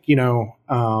think,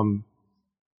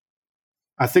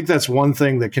 I think that's one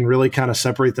thing that can really kind of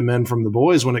separate the men from the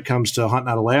boys when it comes to hunting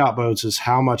out of layout boats is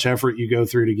how much effort you go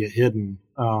through to get hidden.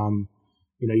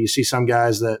 You see some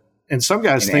guys think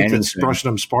that brushing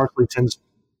them sparsely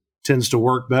tends to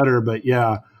work better, but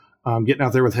getting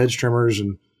out there with hedge trimmers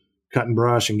and cutting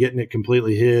brush and getting it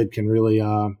completely hid can really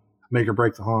make or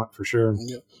break the hunt for sure.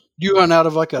 Yeah. Do you hunt out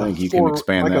of like a I think you can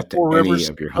expand that to any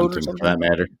of your hunting for that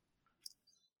matter.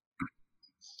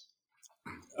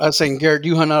 I was saying, Garrett, do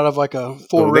you hunt out of like a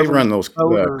four? They run those. They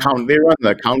run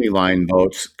the county line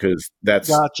boats because that's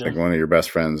like one of your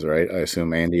best friends, right? I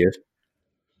assume Andy is.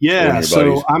 Yeah.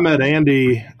 So I met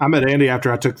Andy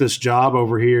after I took this job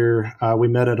over here. We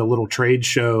met at a little trade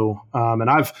show, and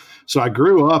I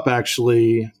grew up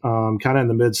actually kind of in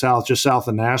the Mid-South, just south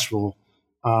of Nashville,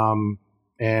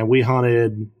 and we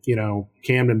hunted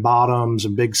Camden Bottoms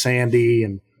and Big Sandy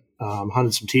and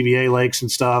hunted some TVA lakes and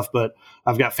stuff, but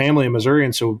I've got family in Missouri,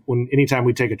 and so anytime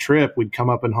we take a trip, we'd come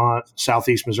up and hunt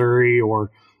southeast Missouri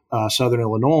or southern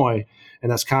Illinois,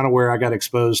 and that's kind of where I got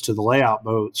exposed to the layout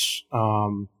boats.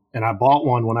 And I bought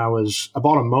one I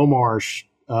bought a Momarsh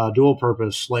dual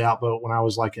purpose layout boat when I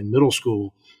was like in middle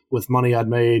school with money I'd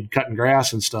made cutting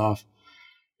grass and stuff,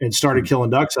 and started killing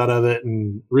ducks out of it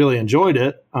and really enjoyed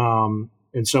it. And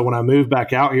so when I moved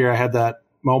back out here, I had that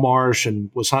Momarsh and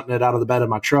was hunting it out of the bed of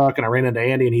my truck, and I ran into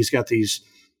Andy, and he's got these.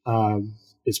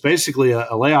 It's basically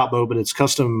a layout boat, but it's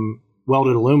custom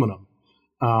welded aluminum.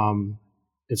 And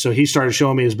so he started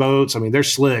showing me his boats. I mean, they're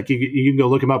slick. You can go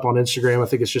look him up on Instagram. I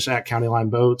think it's just at County Line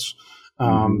Boats.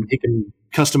 He can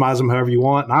customize them however you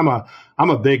want. And I'm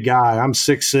a big guy. I'm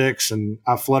 6'6", and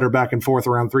I flutter back and forth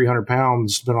around 300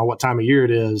 pounds, depending on what time of year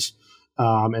it is.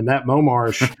 And that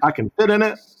Momarsh, I can fit in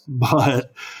it,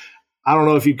 but I don't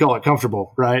know if you'd call it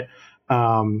comfortable, right?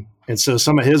 And so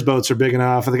some of his boats are big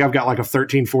enough. I think I've got like a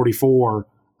 1344,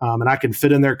 and I can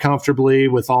fit in there comfortably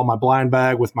with all my blind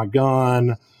bag, with my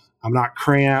gun. I'm not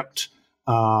cramped.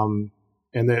 And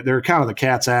they're kind of the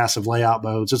cat's ass of layout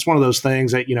boats. It's one of those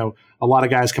things that, a lot of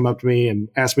guys come up to me and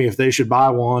ask me if they should buy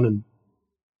one. And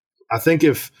I think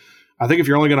if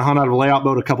you're only going to hunt out of a layout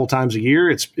boat a couple times a year,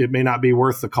 it may not be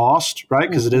worth the cost, right?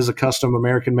 Because it is a custom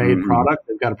American-made product.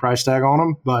 They've got a price tag on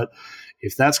them. But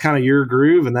if that's kind of your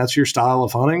groove and that's your style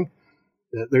of hunting,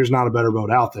 there's not a better boat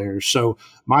out there. So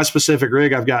my specific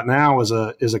rig I've got now is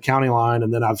a County Line,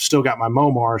 and then I've still got my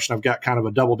Momarsh, and I've got kind of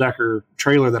a double-decker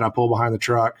trailer that I pull behind the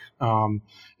truck. And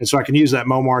so I can use that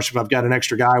Momarsh if I've got an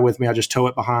extra guy with me. I just tow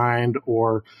it behind,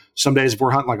 or some days if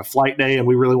we're hunting like a flight day and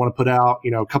we really want to put out,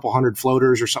 a couple hundred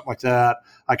floaters or something like that,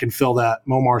 I can fill that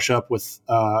Momarsh up with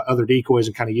other decoys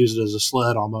and kind of use it as a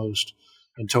sled almost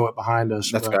and tow it behind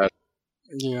us.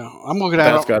 Yeah, I'm looking at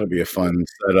it. That's got to be a fun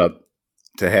setup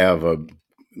to have a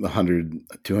the 100,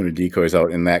 200 decoys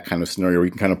out in that kind of scenario where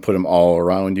you can kind of put them all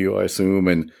around you, I assume,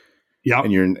 and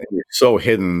you're so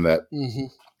hidden that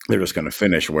they're just going to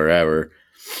finish wherever.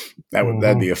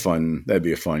 That'd be a fun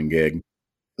gig.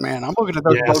 Man, I'm looking at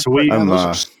those boats. So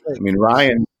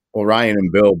Ryan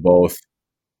and Bill both.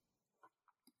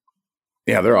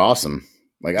 Yeah, they're awesome.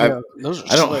 Like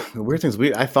the weird things.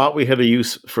 I thought we had a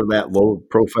use for that low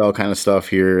profile kind of stuff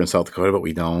here in South Dakota, but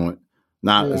we don't.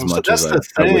 Not as much as I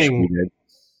wish we did.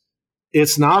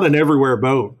 It's not an everywhere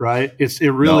boat, right?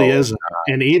 It really isn't.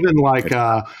 And even like,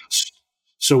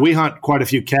 so we hunt quite a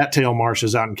few cattail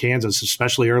marshes out in Kansas,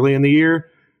 especially early in the year.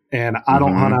 And I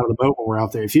don't hunt out of the boat when we're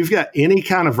out there. If you've got any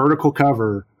kind of vertical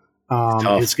cover,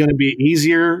 it's going to be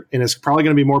easier and it's probably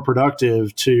going to be more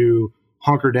productive to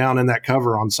hunker down in that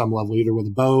cover on some level, either with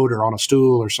a boat or on a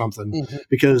stool or something.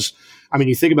 Because, I mean,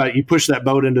 you think about it, you push that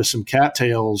boat into some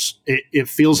cattails, it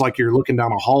feels like you're looking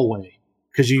down a hallway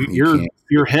because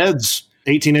your head's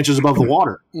 18 inches above the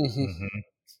water.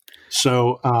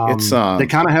 So they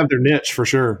kind of have their niche for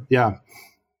sure. Yeah.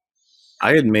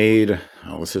 I had made,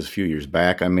 this is a few years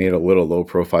back, I made a little low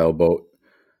profile boat.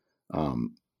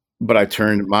 But I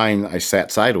turned mine, I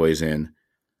sat sideways in.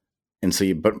 And so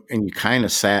you kind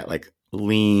of sat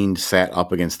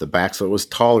up against the back. So it was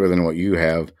taller than what you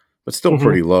have, but still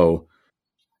pretty low.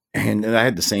 And I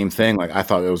had the same thing. Like I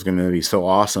thought it was going to be so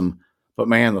awesome, but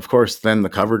man, of course, then the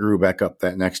cover grew back up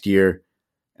that next year.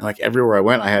 And like everywhere I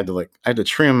went, I had to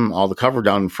trim all the cover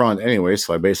down in front anyway.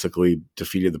 So I basically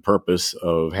defeated the purpose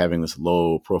of having this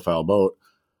low profile boat.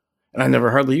 And I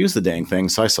never hardly used the dang thing.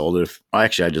 So I sold it. I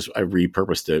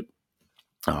repurposed it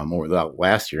over that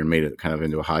last year and made it kind of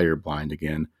into a higher blind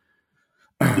again.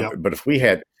 But if we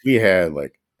had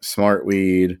like smart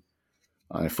weed,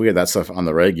 if we had that stuff on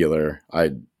the regular,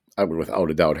 I would without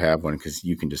a doubt have one because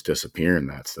you can just disappear in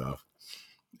that stuff,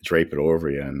 drape it over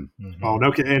you, and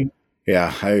and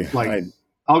yeah,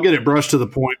 I'll get it brushed to the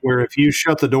point where if you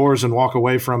shut the doors and walk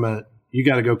away from it, you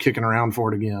got to go kicking around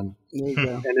for it again.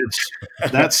 And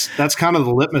that's kind of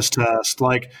the litmus test.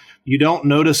 Like you don't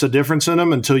notice a difference in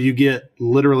them until you get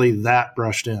literally that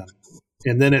brushed in.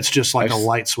 And then it's just like a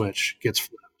light switch gets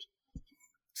flipped.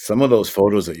 Some of those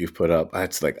photos that you've put up,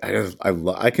 it's like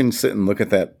I can sit and look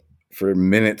at that for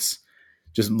minutes,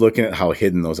 just looking at how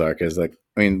hidden those are. Because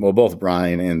both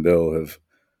Brian and Bill have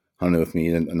hunted with me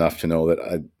enough to know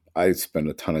that I spend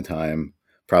a ton of time,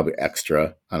 probably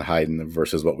extra, on hiding them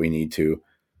versus what we need to.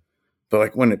 But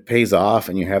like when it pays off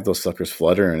and you have those suckers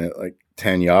fluttering at like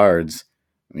 10 yards,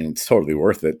 I mean, it's totally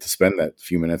worth it to spend that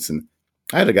few minutes. And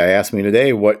I had a guy ask me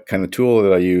today what kind of tool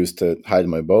that I use to hide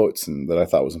my boats and that I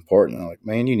thought was important. And I'm like,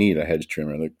 man, you need a hedge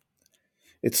trimmer. Like,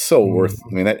 it's so worth. I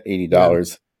mean, that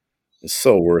 $80 is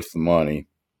so worth the money.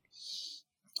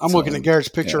 I'm looking at Garrett's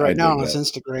picture right now on his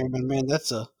Instagram, and man, that's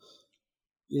the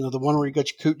one where you got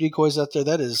your coot decoys out there.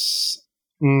 That is,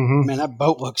 man, that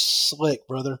boat looks slick,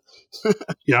 brother.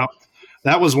 Yeah,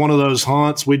 that was one of those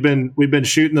hunts. We've been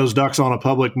shooting those ducks on a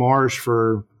public marsh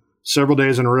for several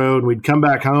days in a row, and we'd come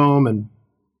back home and.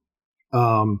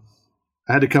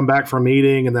 I had to come back from a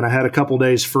meeting, and then I had a couple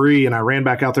days free, and I ran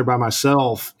back out there by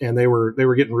myself, and they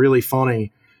were getting really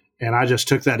funny. And I just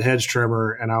took that hedge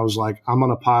trimmer and I was like, I'm going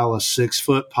to pile a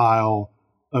 6-foot pile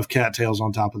of cattails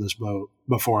on top of this boat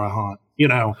before I hunt,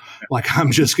 like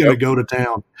I'm just going to go to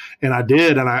town. And I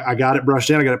did. And I got it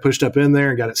brushed in. I got it pushed up in there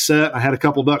and got it set. I had a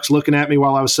couple ducks looking at me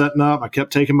while I was setting up. I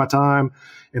kept taking my time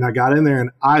and I got in there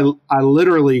and I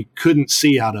literally couldn't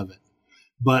see out of it.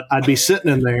 But I'd be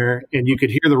sitting in there and you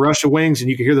could hear the rush of wings and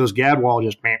you could hear those gadwall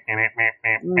just,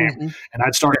 and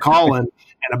I'd start calling.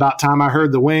 And about time I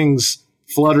heard the wings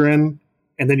fluttering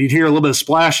and then you'd hear a little bit of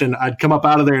splashing, I'd come up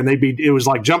out of there and it was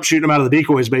like jump shooting them out of the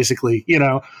decoys, basically,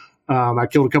 I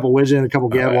killed a couple widgeon, a couple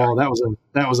gadwall.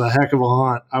 That was a heck of a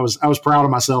hunt. I was proud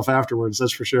of myself afterwards.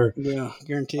 That's for sure. Yeah.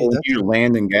 Guaranteed. When you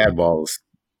land in gadwalls,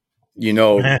 you're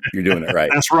doing it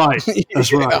right. That's right.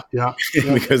 That's right. Yeah.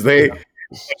 Because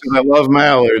I love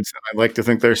mallards, and I like to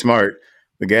think they're smart.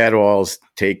 The gadwalls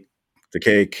take the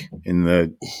cake in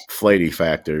the flighty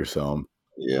factor. So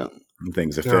yeah,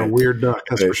 things they're a weird duck,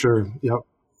 that's for sure. Yep.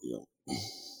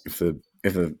 If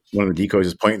one of the decoys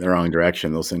is pointing the wrong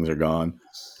direction, those things are gone.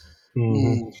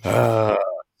 Yeah.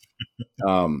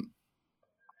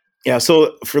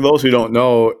 So for those who don't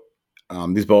know,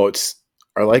 these boats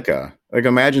are like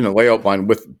imagine a layout blind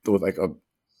with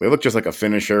they look just like a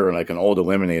finisher or like an old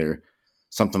eliminator.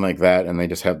 Something like that, and they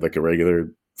just have like a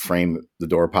regular frame. The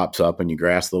door pops up, and you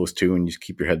grasp those two, and you just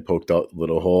keep your head poked out the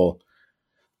little hole.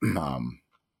 And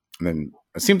then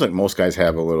it seems like most guys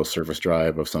have a little surface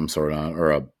drive of some sort on,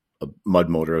 or a mud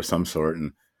motor of some sort,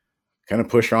 and kind of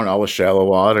push around all the shallow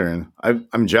water. And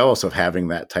I'm jealous of having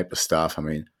that type of stuff. I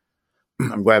mean,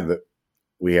 I'm glad that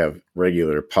we have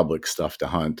regular public stuff to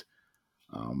hunt,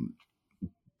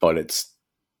 but it's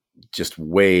just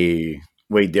way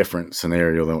different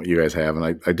scenario than what you guys have.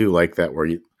 And I do like that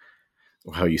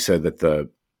how you said that the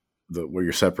where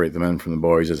you separate the men from the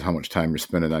boys is how much time you're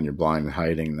spending on your blind and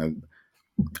hiding.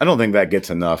 I don't think that gets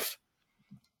enough.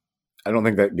 I don't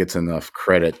think that gets enough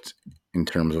credit in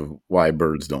terms of why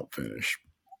birds don't finish.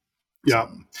 Yeah.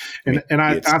 And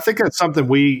I think that's something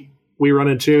we run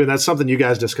into, and that's something you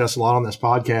guys discuss a lot on this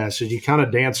podcast, is you kind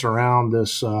of dance around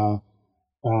this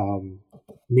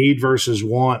need versus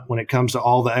want when it comes to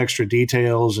all the extra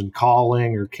details and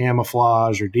calling or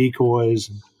camouflage or decoys.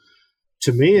 And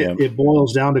to me, it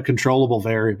boils down to controllable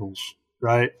variables,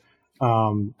 right?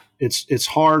 It's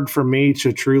hard for me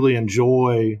to truly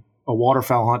enjoy a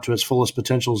waterfowl hunt to its fullest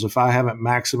potentials if I haven't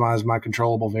maximized my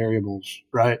controllable variables,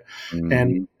 right? Mm-hmm.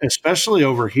 And especially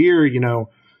over here, you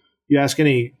ask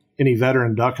any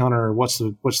veteran duck hunter, what's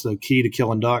the key to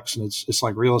killing ducks? And it's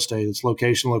like real estate. It's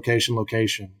location, location,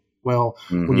 location. Well,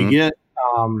 when you get,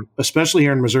 especially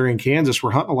here in Missouri and Kansas,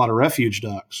 we're hunting a lot of refuge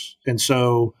ducks. And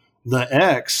so the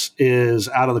X is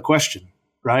out of the question,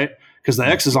 right? Because the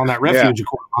X is on that refuge a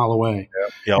quarter mile away.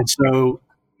 Yep. And so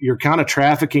you're kind of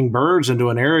trafficking birds into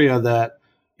an area that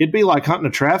it'd be like hunting a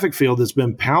traffic field that's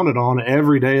been pounded on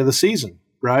every day of the season,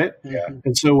 right? Yeah.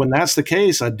 And so when that's the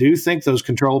case, I do think those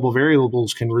controllable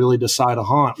variables can really decide a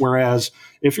hunt. Whereas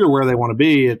if you're where they want to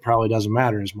be, it probably doesn't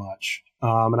matter as much.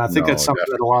 And I think that's something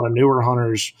that a lot of newer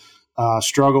hunters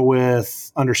struggle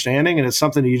with understanding, and it's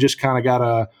something that you just kind of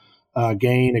got to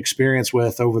gain experience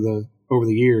with over the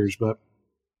years. But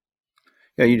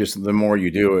yeah, the more you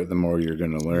do it, the more you're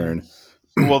going to learn.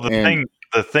 Well, the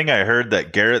thing I heard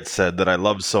that Garrett said that I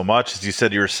loved so much is you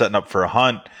said you were setting up for a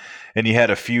hunt and you had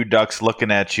a few ducks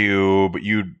looking at you, but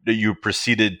you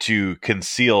proceeded to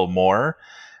conceal more.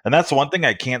 And that's one thing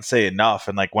I can't say enough.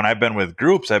 And like when I've been with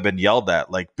groups, I've been yelled at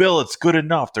like, Bill, it's good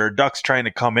enough. There are ducks trying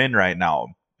to come in right now.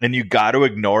 And you got to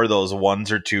ignore those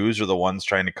ones or twos or the ones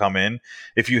trying to come in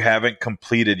if you haven't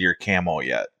completed your camo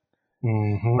yet.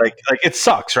 Mm-hmm. Like it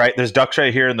sucks, right? There's ducks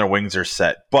right here and their wings are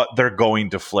set, but they're going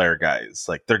to flare, guys.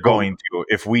 Like they're going to,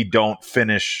 if we don't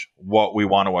finish what we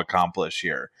want to accomplish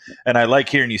here. And I like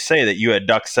hearing you say that you had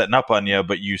ducks setting up on you,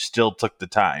 but you still took the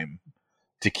time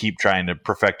to keep trying to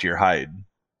perfect your hide.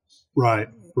 Right.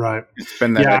 Yeah,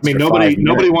 I mean,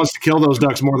 nobody wants to kill those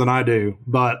ducks more than I do,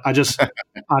 but I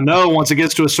know once it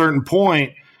gets to a certain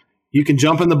point, you can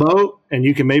jump in the boat and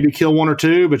you can maybe kill one or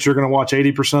two, but you're going to watch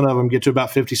 80% of them get to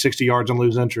about 50, 60 yards and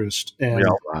lose interest. And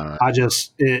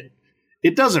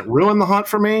it doesn't ruin the hunt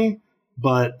for me,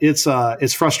 but it's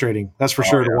frustrating. That's for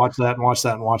sure to watch that and watch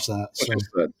that and watch that. So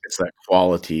it's that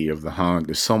quality of the hunt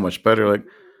is so much better. Like,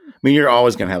 I mean, you're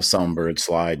always going to have some birds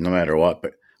slide no matter what,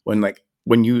 but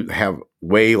when you have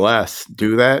way less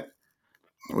do that,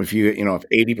 if if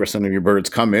 80% of your birds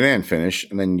come in and finish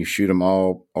and then you shoot them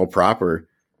all proper,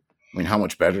 I mean, how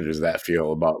much better does that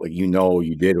feel about you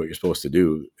did what you're supposed to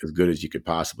do as good as you could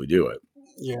possibly do it?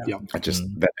 Yeah.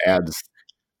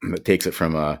 That takes it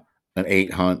from an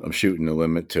 8 hunt of shooting the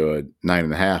limit to a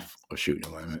 9.5 of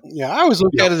shooting the limit. Yeah. I always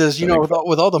look at it as,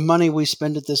 with all the money we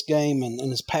spend at this game and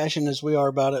as passionate as we are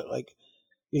about it,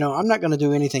 I'm not going to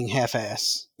do anything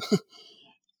half-ass.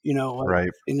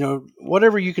 Right.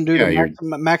 Whatever you can do to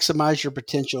maximize your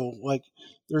potential. Like,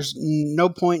 there's no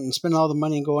point in spending all the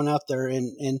money and going out there,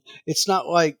 and it's not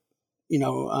like,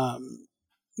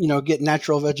 get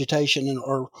natural vegetation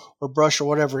or brush or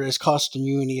whatever is costing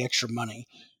you any extra money.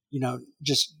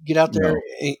 Just get out there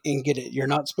and get it. You're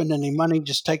not spending any money.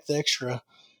 Just take the extra.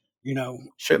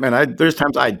 Shit, man. There's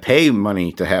times I'd pay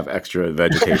money to have extra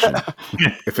vegetation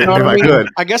if I could.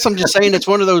 I guess I'm just saying it's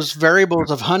one of those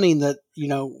variables of hunting that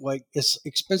as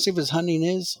expensive as hunting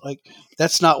is,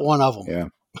 that's not one of them. Yeah.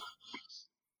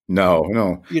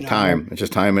 No. Time. It's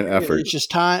just time and effort. It's just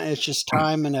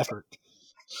time and effort.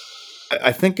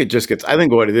 I think it just gets. I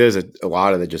think what it is, a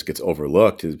lot of it just gets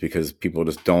overlooked, is because people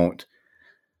just don't.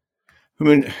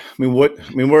 Where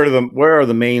are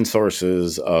the main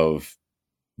sources of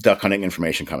duck hunting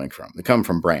information coming from? They come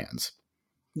from brands.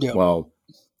 Yeah. Well,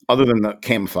 other than the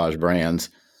camouflage brands,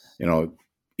 you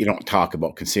don't talk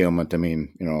about concealment. I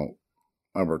mean,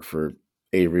 I work for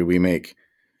Avery. We make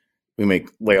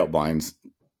layout blinds,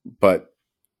 but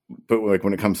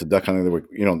when it comes to duck hunting,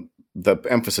 the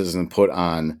emphasis isn't put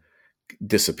on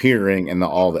disappearing and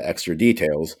all the extra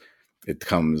details. It's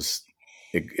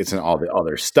in all the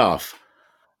other stuff.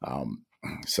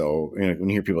 So when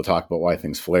you hear people talk about why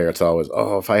things flare, it's always,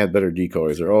 if I had better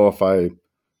decoys, or if I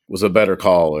was a better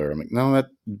caller. I'm like, no,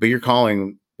 but you're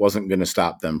calling wasn't going to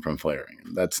stop them from flaring.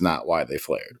 That's not why they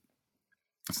flared.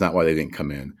 That's not why they didn't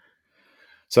come in.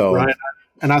 So, right.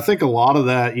 And I think a lot of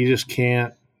that you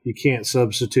can't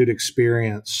substitute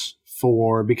experience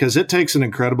for, because it takes an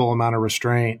incredible amount of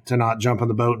restraint to not jump in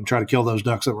the boat and try to kill those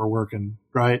ducks that were working,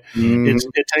 right? Mm-hmm.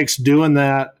 It takes doing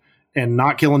that and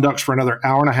not killing ducks for another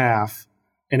hour and a half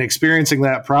and experiencing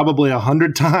that probably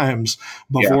 100 times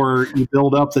before you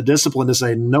build up the discipline to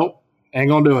say, nope, ain't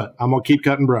going to do it. I'm going to keep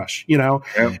cutting brush, Yeah.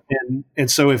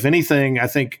 And so if anything, I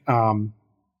think,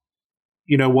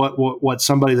 what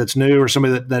somebody that's new or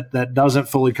somebody that doesn't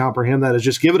fully comprehend that is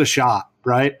just give it a shot,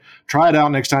 right? Try it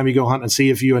out next time you go hunt and see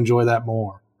if you enjoy that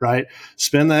more, right?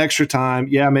 Spend the extra time.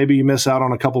 Yeah, maybe you miss out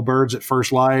on a couple birds at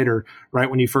first light or right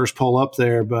when you first pull up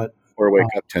there, but or wake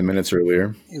up 10 minutes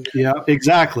earlier. Yeah,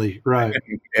 exactly. Right.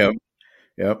 Yep.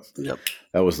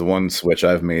 That was the one switch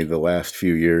I've made the last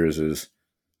few years is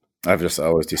I've just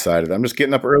always decided I'm just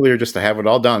getting up earlier just to have it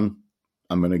all done.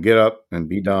 I'm going to get up and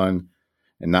be done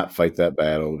and not fight that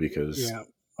battle because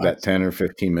that 10 or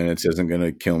 15 minutes isn't going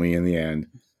to kill me in the end.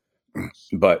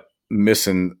 But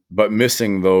missing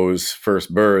those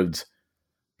first birds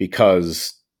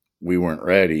because we weren't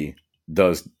ready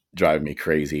does drive me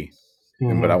crazy.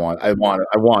 Mm-hmm. But I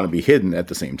want to be hidden at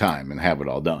the same time and have it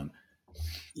all done.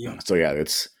 Yeah. So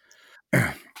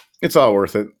it's all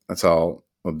worth it. That's all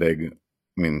a big.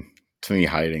 I mean, to me,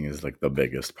 hiding is like the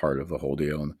biggest part of the whole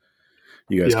deal. And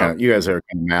you guys you guys are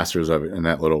kind of masters of it in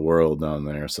that little world down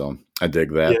there. So I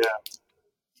dig that.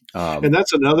 Yeah. And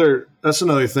that's another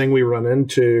thing we run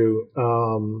into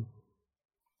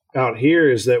out here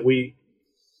is that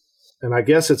and I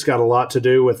guess it's got a lot to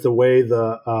do with the way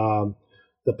the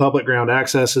public ground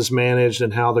access is managed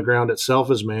and how the ground itself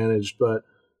is managed. But,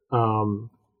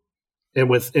 and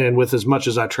with as much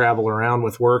as I travel around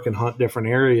with work and hunt different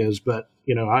areas, but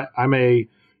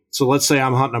so let's say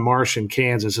I'm hunting a marsh in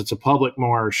Kansas. It's a public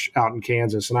marsh out in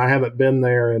Kansas and I haven't been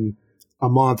there in a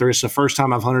month, or it's the first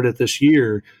time I've hunted it this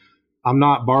year. I'm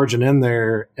not barging in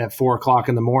there at 4:00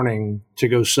 in the morning to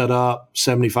go set up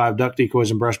 75 duck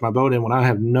decoys and brush my boat in when I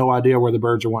have no idea where the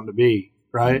birds are wanting to be.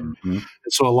 Right. Mm-hmm. And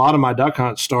so a lot of my duck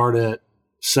hunts start at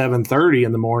 7:30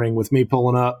 in the morning with me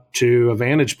pulling up to a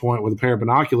vantage point with a pair of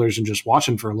binoculars and just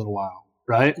watching for a little while.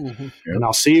 Right. Mm-hmm. Yep. And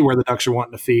I'll see where the ducks are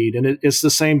wanting to feed. And it's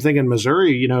the same thing in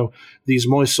Missouri. These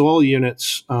moist soil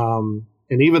units, and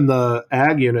even the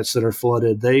ag units that are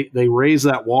flooded, they raise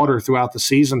that water throughout the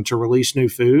season to release new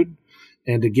food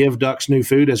and to give ducks new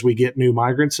food as we get new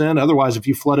migrants in. Otherwise, if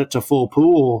you flood it to full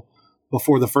pool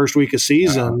before the first week of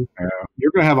season,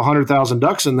 you're going to have 100,000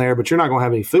 ducks in there, but you're not going to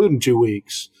have any food in 2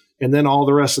 weeks. And then all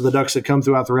the rest of the ducks that come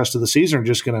throughout the rest of the season are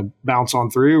just going to bounce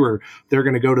on through, or they're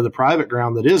going to go to the private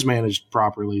ground that is managed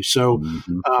properly. So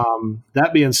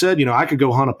that being said, I could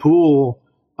go hunt a pool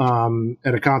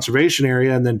at a conservation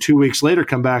area and then 2 weeks later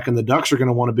come back and the ducks are going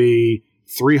to want to be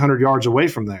 300 yards away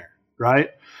from there. Right.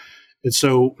 And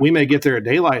so we may get there at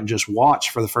daylight and just watch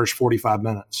for the first 45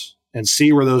 minutes and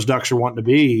see where those ducks are wanting to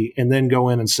be and then go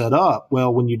in and set up.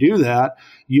 Well, when you do that,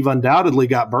 you've undoubtedly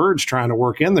got birds trying to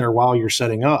work in there while you're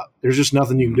setting up. There's just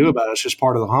nothing you can do about it. It's just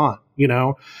part of the hunt,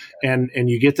 and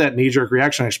you get that knee-jerk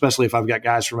reaction, especially if I've got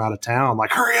guys from out of town,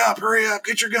 like, hurry up,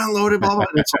 get your gun loaded, blah, blah.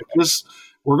 And it's like,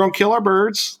 we're going to kill our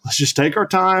birds. Let's just take our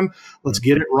time. Let's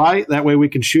get it right. That way we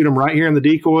can shoot them right here in the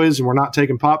decoys and we're not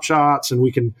taking pop shots and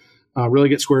we can really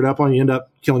get squared up on you, end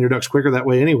up killing your ducks quicker that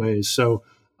way anyways. So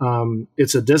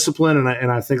it's a discipline.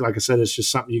 And I think, like I said, it's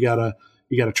just something you gotta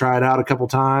try it out a couple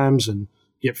times and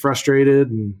get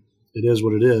frustrated, and it is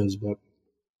what it is. But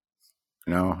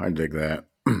I dig that.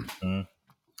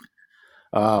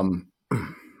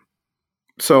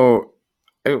 So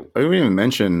I didn't even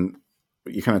mention,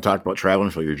 you kind of talked about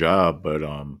traveling for your job, but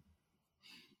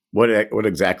what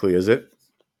exactly is it?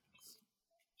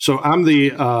 So I'm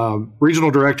the regional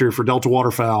director for Delta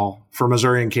Waterfowl for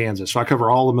Missouri and Kansas. So I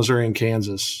cover all of Missouri and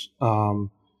Kansas.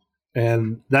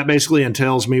 And that basically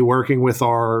entails me working with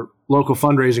our local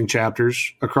fundraising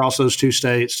chapters across those two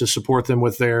states to support them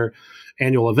with their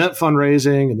annual event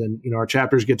fundraising. And then, our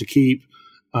chapters get to keep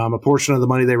a portion of the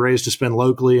money they raise to spend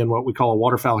locally in what we call a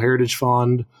Waterfowl Heritage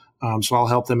Fund. So I'll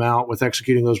help them out with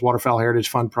executing those Waterfowl Heritage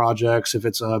Fund projects. If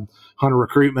it's a hunter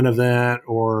recruitment event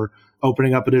or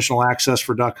opening up additional access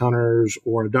for duck hunters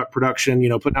or duck production,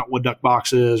 putting out wood duck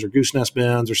boxes or goose nest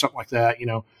bins or something like that,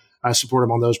 I support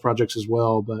them on those projects as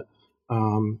well. But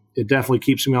it definitely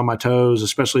keeps me on my toes,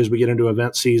 especially as we get into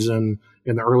event season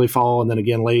in the early fall and then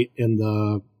again late in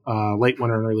the late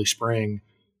winter and early spring.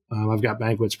 I've got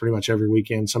banquets pretty much every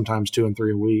weekend, sometimes 2 and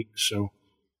 3 a week. So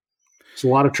it's a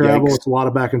lot of travel. It's a lot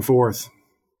of back and forth.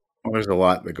 Well, there's a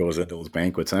lot that goes into those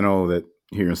banquets. I know that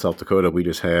here in South Dakota, we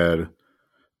just had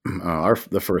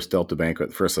the first Delta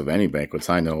banquet, first of any banquets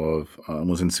I know of,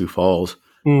 was in Sioux Falls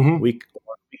Mm-hmm.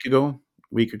 a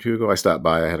week or two ago. I stopped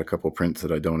by. I had a couple prints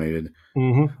that I donated.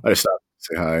 Mm-hmm. I just stopped to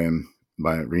say hi and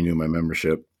renew my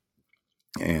membership.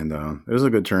 And it was a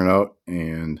good turnout,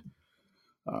 and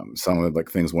sounded like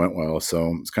things went well.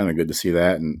 So it's kind of good to see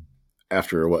that. And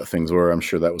after what things were, I'm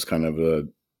sure that was kind of a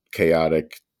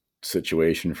chaotic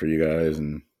situation for you guys,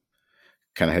 and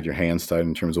kind of had your hands tied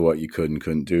in terms of what you could and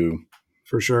couldn't do.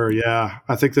 For sure, yeah.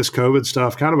 I think this COVID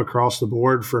stuff kind of across the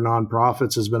board for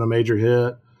nonprofits has been a major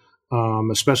hit,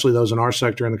 especially those in our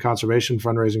sector in the conservation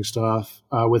fundraising stuff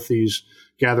with these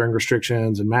gathering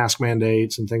restrictions and mask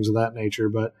mandates and things of that nature.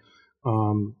 But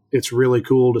it's really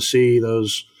cool to see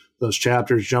those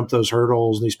chapters jump those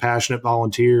hurdles, and these passionate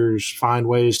volunteers find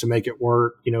ways to make it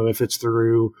work. You know, if it's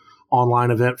through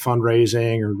online event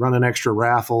fundraising or running extra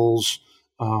raffles,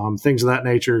 things of that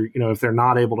nature. You know, if they're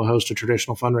not able to host a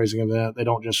traditional fundraising event, they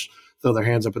don't just throw their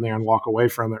hands up in the air and walk away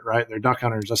from it, right? They're duck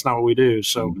hunters. That's not what we do.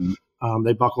 So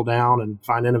they buckle down and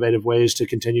find innovative ways to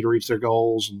continue to reach their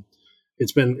goals. And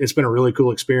it's been a really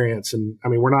cool experience. And I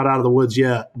mean, we're not out of the woods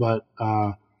yet, but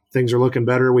things are looking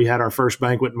better. We had our first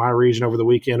banquet in my region over the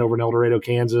weekend over in El Dorado,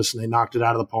 Kansas, and they knocked it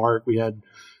out of the park. We had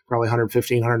probably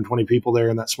 115, 120 people there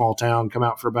in that small town come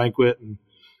out for a banquet, and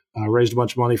raised a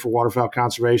bunch of money for waterfowl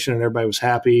conservation, and everybody was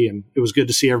happy. And it was good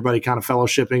to see everybody kind of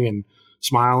fellowshipping and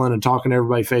smiling and talking to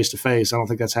everybody face to face. I don't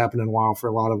think that's happened in a while for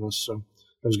a lot of us. So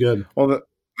it was good. Well,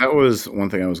 that was one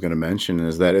thing I was going to mention,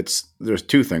 is that there's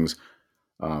two things.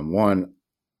 One,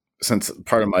 since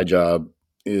part of my job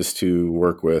is to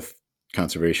work with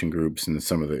conservation groups and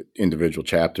some of the individual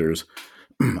chapters,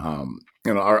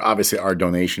 obviously our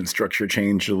donation structure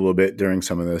changed a little bit during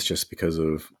some of this just because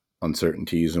of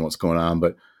uncertainties and what's going on.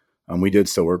 But we did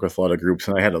still work with a lot of groups,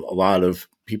 and I had a lot of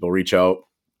people reach out,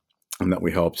 and that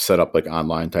we helped set up like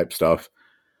online type stuff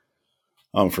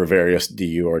for various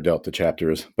DU or Delta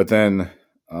chapters. But then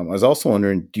I was also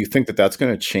wondering, do you think that that's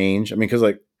going to change? I mean,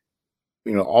 because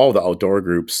all the outdoor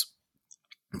groups,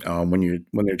 when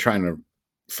they're trying to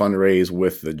fundraise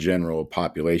with the general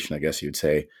population, I guess you'd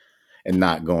say, and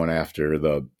not going after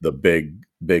the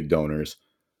big donors,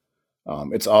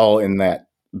 it's all in that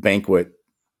banquet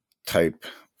type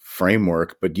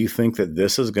framework. But do you think that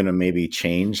this is going to maybe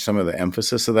change some of the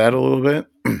emphasis of that a little bit?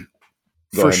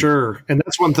 For sure. And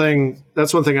that's one thing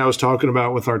I was talking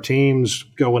about with our teams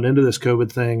going into this COVID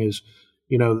thing is,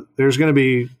 there's going to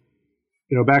be,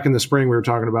 back in the spring, we were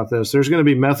talking about this, there's going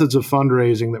to be methods of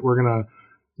fundraising that we're going to,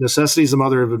 necessity is the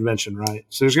mother of invention, right?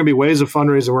 So there's going to be ways of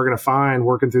fundraising we're going to find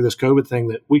working through this COVID thing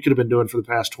that we could have been doing for the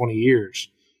past 20 years.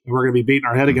 And we're going to be beating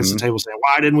our head against the table saying,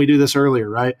 why didn't we do this earlier,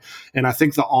 right? And I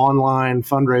think the online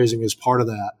fundraising is part of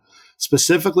that.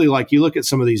 Specifically, like you look at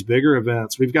some of these bigger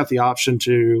events, we've got the option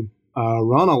to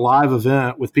run a live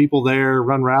event with people there,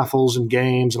 run raffles and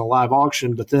games and a live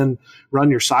auction, but then run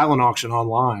your silent auction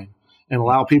online and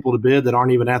allow people to bid that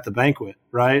aren't even at the banquet,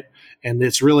 right? And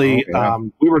it's really,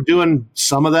 we were doing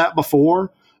some of that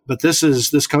before, but this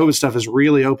COVID stuff has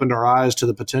really opened our eyes to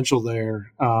the potential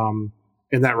there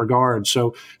in that regard.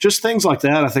 So just things like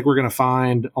that, I think we're going to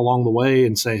find along the way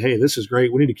and say, hey, this is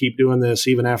great. We need to keep doing this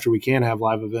even after we can have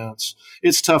live events.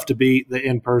 It's tough to beat the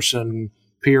in-person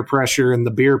peer pressure and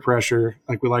the beer pressure,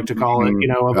 like we like to call it,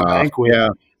 of a banquet. Yeah.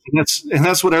 And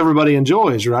that's what everybody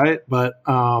enjoys, right? But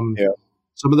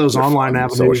some of those online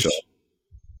avenues. Social.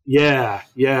 Yeah.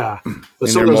 But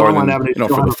some of those online avenues,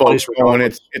 for the folks going,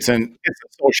 it's a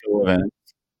social event.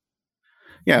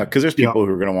 Yeah, because there's people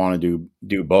who are going to want to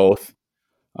do both.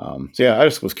 I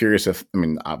just was curious if,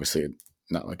 obviously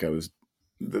not like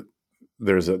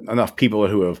there's enough people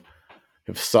who have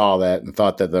saw that and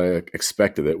thought that they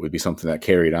expected it would be something that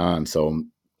carried on. So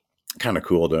kind of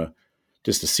cool to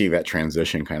see that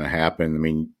transition kind of happen. I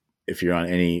mean, if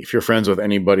you're friends with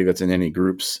anybody that's in any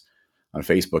groups on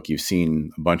Facebook, you've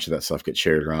seen a bunch of that stuff get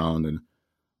shared around, and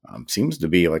seems to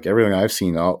be like everything I've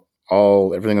seen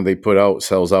everything that they put out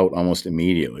sells out almost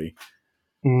immediately.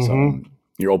 So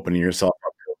you're opening yourself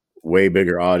up to a way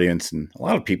bigger audience, and a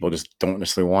lot of people just don't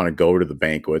necessarily want to go to the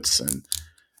banquets. And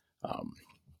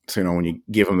so when you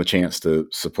give them the chance to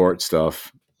support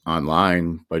stuff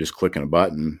online by just clicking a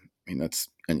button, that's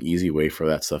an easy way for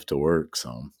that stuff to work.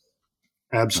 So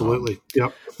absolutely.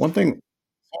 Yep. One thing,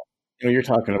 you're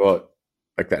talking about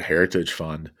like that Heritage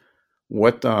Fund.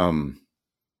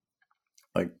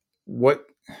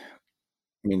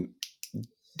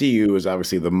 DU is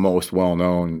obviously the most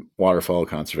well-known waterfowl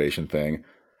conservation thing.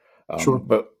 Sure.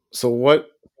 But so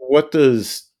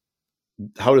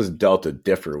how does Delta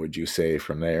differ, would you say,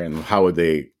 from there, and how would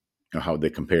they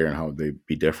compare, and how would they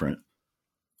be different?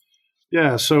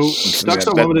 Yeah. So Ducks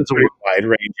Unlimited is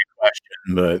wide-ranging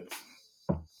question, but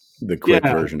the quick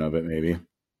version of it, maybe.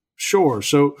 Sure.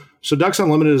 So Ducks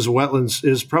Unlimited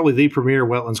is probably the premier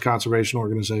wetlands conservation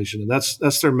organization, and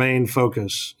that's their main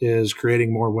focus, is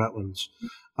creating more wetlands.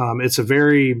 It's a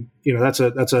very, that's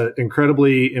a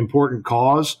incredibly important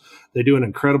cause. They do an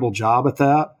incredible job at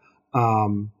that,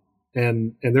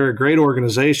 and they're a great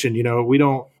organization.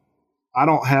 I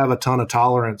don't have a ton of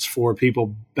tolerance for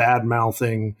people bad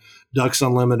mouthing Ducks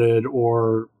Unlimited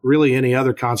or really any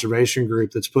other conservation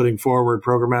group that's putting forward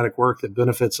programmatic work that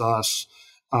benefits us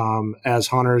as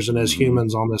hunters and as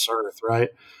humans on this earth, right?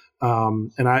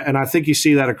 And I think you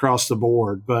see that across the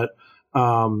board. But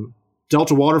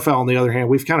Delta Waterfowl, on the other hand,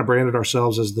 we've kind of branded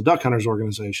ourselves as the Duck Hunters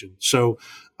organization. So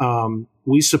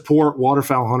we support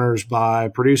waterfowl hunters by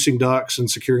producing ducks and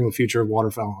securing the future of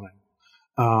waterfowl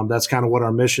hunting. That's kind of what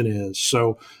our mission is.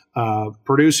 So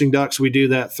producing ducks, we do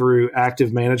that through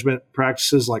active management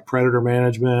practices like predator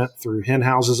management, through hen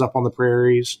houses up on the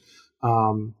prairies.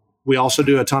 We also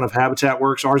do a ton of habitat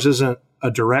works. Ours isn't a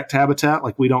direct habitat,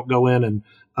 like we don't go in and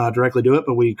directly do it,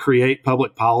 but we create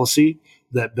public policy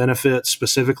that benefits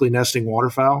specifically nesting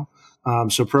waterfowl.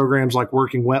 So programs like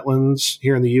Working Wetlands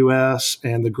here in the U.S.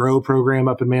 and the GROW program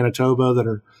up in Manitoba that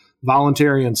are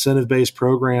voluntary incentive-based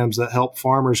programs that help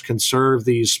farmers conserve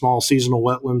these small seasonal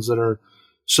wetlands that are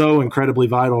so incredibly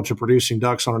vital to producing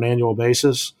ducks on an annual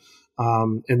basis.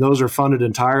 And those are funded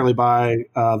entirely by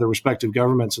the respective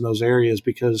governments in those areas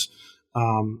because,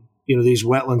 these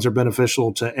wetlands are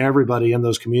beneficial to everybody in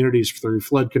those communities through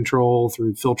flood control,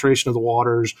 through filtration of the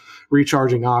waters,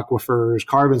 recharging aquifers,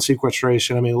 carbon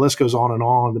sequestration. I mean, the list goes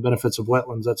on, the benefits of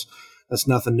wetlands. That's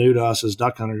nothing new to us as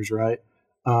duck hunters, right?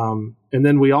 And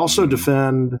then we also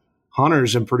defend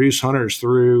hunters and produce hunters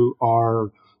through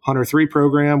our Hunter 3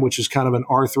 program, which is kind of an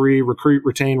R3 recruit,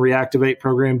 retain, reactivate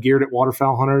program geared at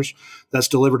waterfowl hunters. That's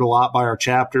delivered a lot by our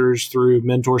chapters through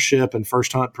mentorship and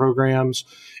first hunt programs.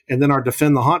 And then our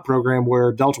Defend the Hunt program,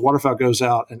 where Delta Waterfowl goes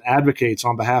out and advocates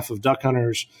on behalf of duck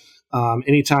hunters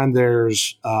anytime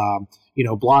there's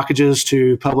blockages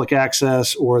to public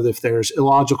access, or if there's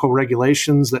illogical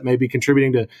regulations that may be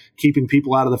contributing to keeping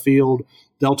people out of the field.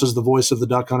 Delta's the voice of the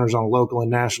duck hunters on a local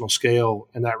and national scale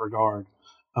in that regard.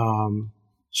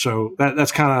 So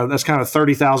that's kind of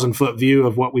 30,000 foot view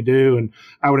of what we do. And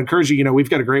I would encourage you, we've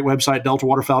got a great website,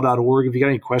 deltawaterfowl.org. If you got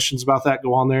any questions about that,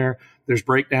 go on there. There's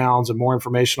breakdowns and more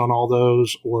information on all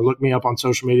those, or look me up on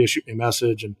social media, shoot me a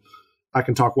message, and I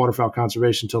can talk waterfowl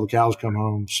conservation until the cows come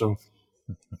home. So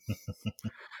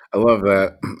I love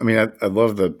that. I mean, I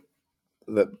love that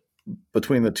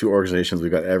between the two organizations,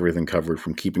 we've got everything covered,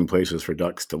 from keeping places for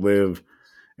ducks to live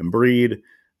and breed,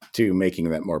 to making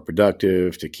that more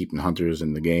productive, to keeping hunters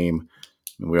in the game.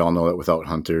 And we all know that without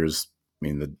hunters, I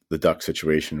mean, the duck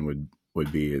situation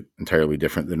would be entirely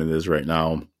different than it is right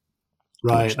now.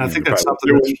 Right. Which, and I think that's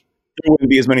something there wouldn't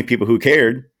be as many people who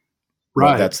cared.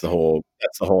 Right. That's the whole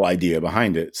idea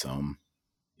behind it. So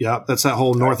yeah, that's that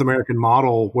whole North American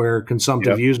model where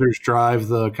consumptive users drive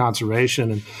the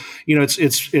conservation. And,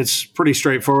 it's pretty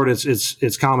straightforward.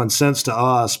 It's common sense to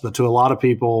us, but to a lot of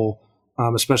people,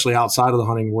 especially outside of the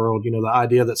hunting world, the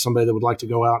idea that somebody that would like to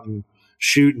go out and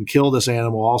shoot and kill this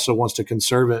animal also wants to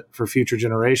conserve it for future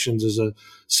generations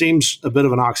seems a bit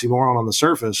of an oxymoron on the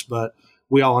surface, but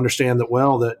we all understand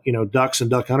that ducks and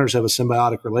duck hunters have a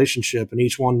symbiotic relationship, and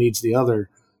each one needs the other.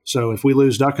 So if we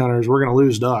lose duck hunters, we're going to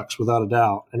lose ducks without a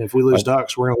doubt. And if we lose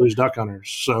ducks, we're going to lose duck hunters.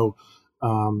 So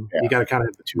you got to kind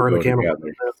of burn the camel.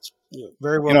 Yeah,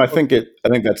 very well. I think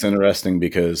that's interesting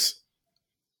because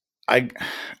I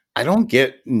don't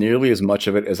get nearly as much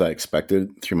of it as I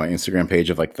expected through my Instagram page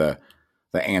of like the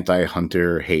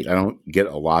anti-hunter hate. I don't get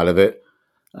a lot of it.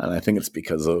 And I think it's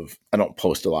because I don't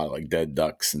post a lot of like dead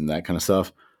ducks and that kind of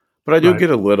stuff, but I do get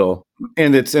a little.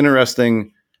 And it's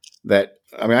interesting that,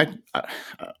 I mean,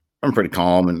 I'm pretty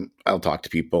calm and I'll talk to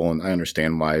people, and I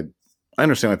understand why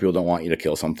people don't want you to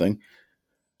kill something.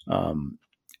 And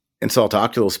so I'll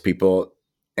talk to those people,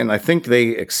 and I think they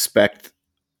expect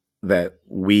that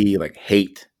we like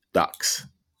hate ducks.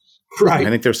 Right. I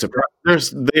think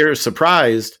they're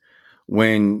surprised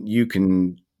when you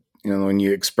can, when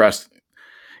you express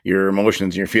your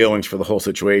emotions and your feelings for the whole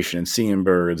situation and seeing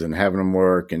birds and having them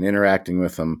work and interacting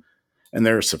with them. And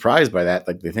they're surprised by that.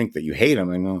 Like they think that you hate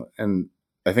them. And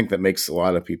I think that makes a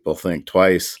lot of people think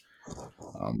twice.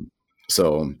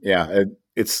 So yeah,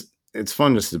 it's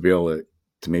fun just to be able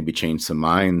to maybe change some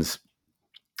minds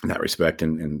in that respect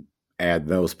and add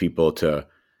those people to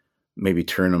maybe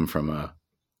turn them from a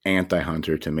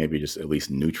anti-hunter to maybe just at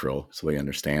least neutral, so they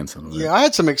understand some of it. Yeah, I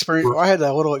had some experience. I had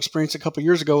a little experience a couple of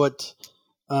years ago at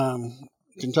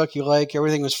Kentucky Lake.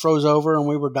 Everything was froze over, and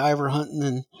we were diver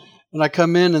hunting, And I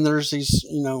come in and there's these,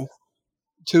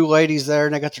 two ladies there,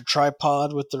 and they got their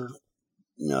tripod with their,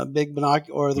 big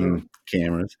binocular or their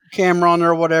camera on there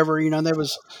or whatever, and they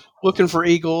was looking for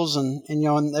eagles and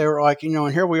they were like,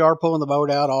 and here we are pulling the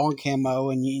boat out all in camo,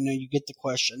 and you get the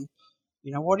question,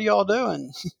 what are y'all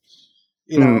doing?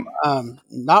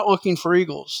 Not looking for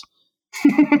eagles.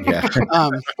 Yeah.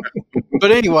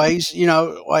 But anyways,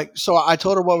 so I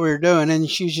told her what we were doing, and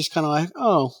she was just kind of like,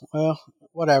 oh, well,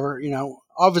 whatever,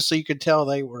 obviously you could tell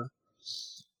they were,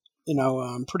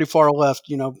 pretty far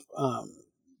left,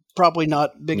 probably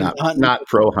not big into hunting. Not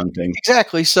pro hunting.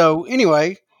 Exactly. So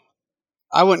anyway,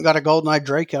 I went and got a golden-eyed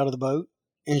drake out of the boat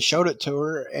and showed it to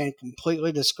her and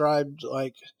completely described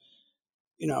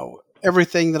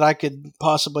everything that I could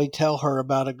possibly tell her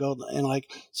about a golden. And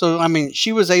so, I mean,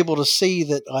 she was able to see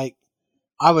that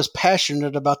I was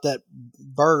passionate about that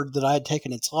bird that I had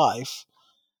taken its life,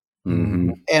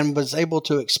 and was able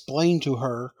to explain to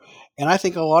her. And I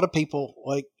think a lot of people,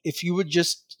 if you would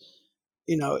just,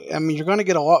 you're going to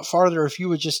get a lot farther if you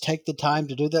would just take the time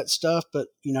to do that stuff. But,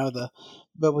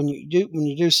 but when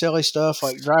you do silly stuff,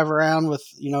 like drive around with,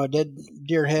 a dead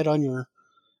deer head on your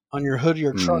hood of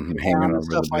your truck and hanging and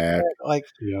stuff like that,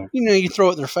 you throw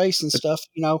it in their face and stuff,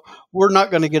 we're not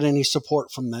going to get any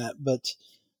support from that. But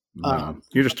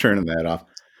you're just turning that off.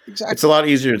 Exactly. It's a lot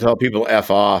easier to tell people to F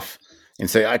off and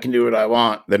say, I can do what I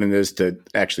want, than it is to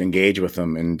actually engage with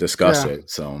them and discuss it.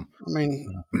 So,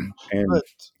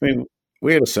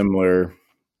 we had a similar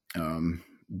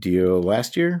deal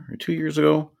last year or 2 years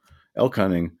ago, elk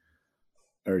hunting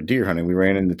or deer hunting. We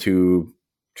ran into two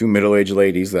middle-aged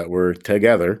ladies that were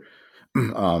together.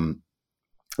 And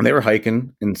they were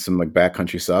hiking in some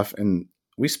backcountry stuff. And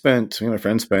me and my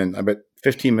friend spent, I bet,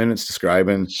 15 minutes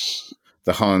describing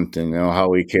the hunt and how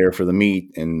we care for the meat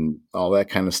and all that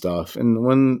kind of stuff. And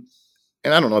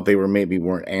I don't know if they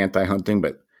weren't anti-hunting,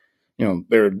 but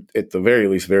they're at the very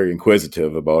least very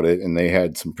inquisitive about it, and they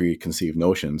had some preconceived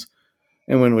notions.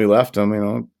 And when we left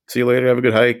them, see you later, have a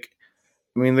good hike.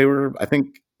 I mean, I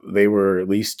think they were at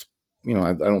least,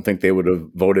 I don't think they would have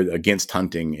voted against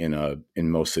hunting in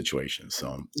most situations.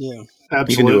 So yeah,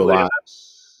 absolutely. You can do a lot.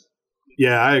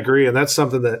 Yeah, I agree. And that's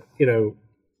something that,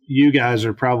 you guys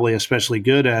are probably especially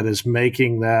good at, is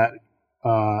making that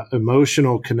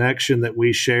emotional connection that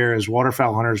we share as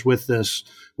waterfowl hunters with this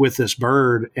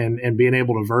bird, and being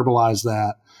able to verbalize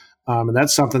that. And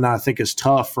that's something that I think is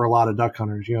tough for a lot of duck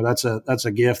hunters. That's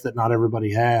a gift that not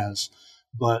everybody has.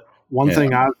 But one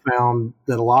thing I've found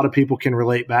that a lot of people can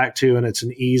relate back to, and it's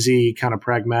an easy kind of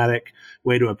pragmatic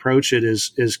way to approach it,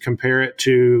 is compare it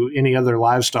to any other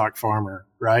livestock farmer,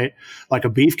 right? Like a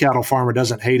beef cattle farmer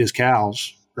doesn't hate his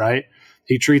cows, right?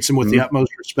 He treats them with the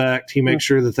utmost respect. He makes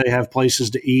sure that they have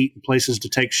places to eat, places to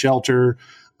take shelter.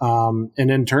 And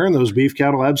in turn, those beef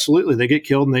cattle, absolutely, they get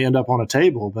killed and they end up on a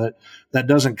table, but that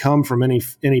doesn't come from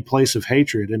any place of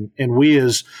hatred. And we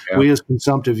as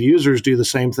consumptive users do the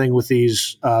same thing with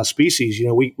these species.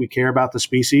 We care about the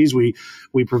species. We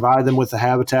provide them with the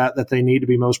habitat that they need to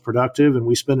be most productive, and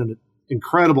we spend an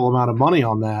incredible amount of money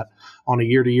on that on a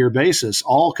year-to-year basis.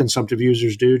 All consumptive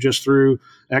users do, just through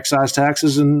excise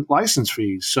taxes and license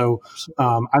fees. So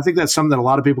I think that's something that a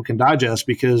lot of people can digest,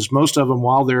 because most of them,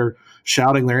 while they're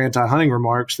shouting their anti-hunting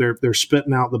remarks, they're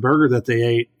spitting out the burger that they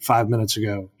ate 5 minutes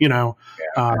ago, and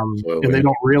they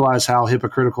don't realize how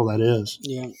hypocritical that is.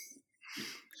 Yeah.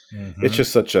 Mm-hmm. It's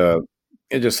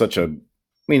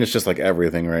just like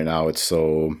everything right now. It's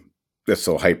so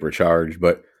hypercharged,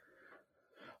 but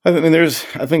I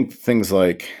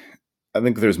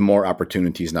think there's more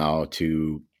opportunities now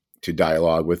to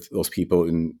dialogue with those people,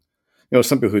 and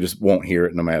some people who just won't hear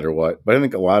it no matter what. But I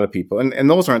think a lot of people, and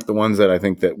those aren't the ones that I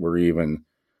think that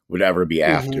would ever be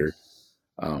after.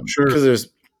 Sure, because there's,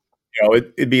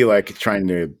 it'd be like trying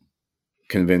to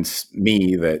convince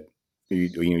me that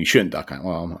you shouldn't duck hunt.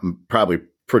 Well, I'm probably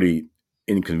pretty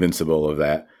inconvincible of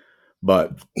that,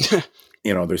 but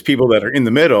there's people that are in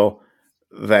the middle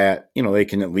that they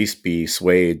can at least be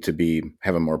swayed to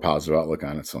have a more positive outlook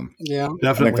on it. So yeah, definitely.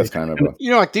 I think that's kind of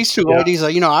like these two ladies.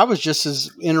 I was just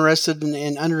as interested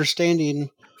in understanding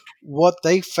what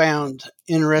they found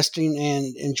interesting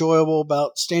and enjoyable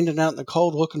about standing out in the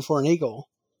cold looking for an eagle.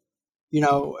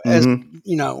 As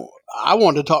I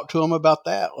wanted to talk to them about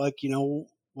that. Like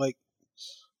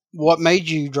what made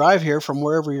you drive here from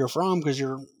wherever you're from? Because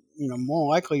you're more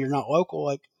likely you're not local.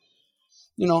 Like.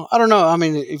 I don't know. I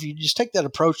mean, if you just take that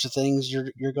approach to things,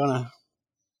 you're gonna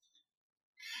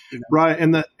right.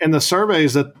 And the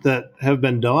surveys that have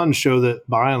been done show that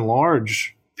by and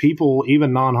large, people,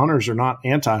 even non-hunters, are not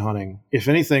anti-hunting. If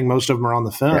anything, most of them are on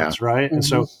the fence, right? Mm-hmm. And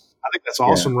so I think that's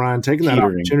awesome, Ryan, taking that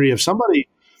opportunity. If somebody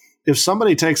if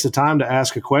somebody takes the time to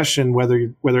ask a question, whether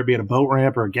it be at a boat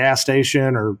ramp or a gas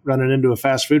station or running into a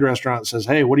fast food restaurant and says,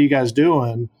 hey, what are you guys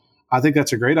doing? I think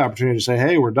that's a great opportunity to say,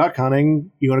 hey, we're duck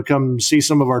hunting. You want to come see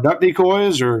some of our duck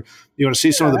decoys, or you want to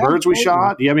see some of the birds we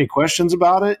shot? Do you have any questions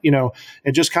about it?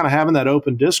 And just kind of having that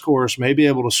open discourse may be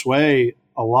able to sway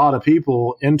a lot of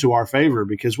people into our favor,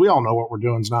 because we all know what we're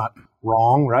doing is not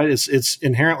wrong, right? It's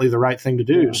inherently the right thing to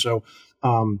do. Yeah. So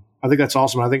I think that's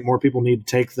awesome. I think more people need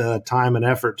to take the time and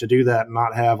effort to do that and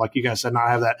not have, like you guys said, not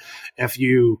have that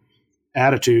FU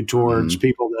attitude towards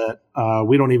people that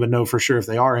we don't even know for sure if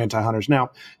they are anti-hunters.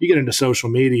 Now, you get into social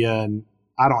media, and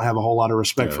I don't have a whole lot of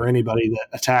respect for anybody that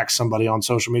attacks somebody on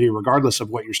social media, regardless of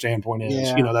what your standpoint is.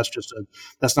 Yeah.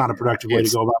 That's not a productive way to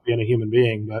go about being a human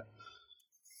being. But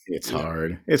it's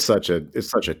hard. It's such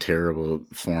a terrible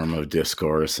form of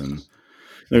discourse, and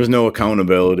there's no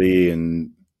accountability,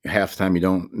 and half the time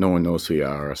no one knows who you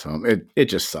are. So it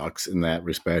just sucks in that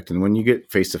respect. And when you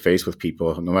get face to face with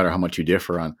people, no matter how much you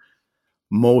differ on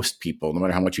most people, no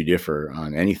matter how much you differ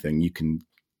on anything, you can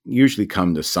usually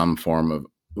come to some form of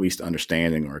at least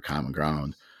understanding or common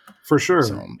ground. For sure.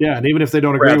 So, yeah. And even if they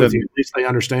don't agree with you, at least they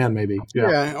understand maybe.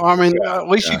 Yeah. Well, I mean, at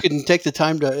least you can take the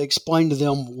time to explain to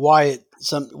them why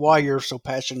you're so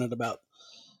passionate about,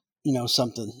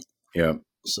 something. Yeah.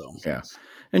 So, yeah.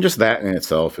 And just that in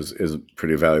itself is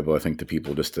pretty valuable, I think, to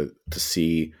people, just to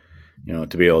see,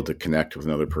 to be able to connect with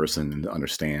another person and to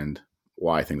understand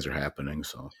why things are happening.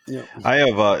 So yeah. I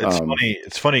have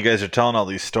it's funny you guys are telling all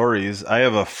these stories. I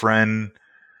have a friend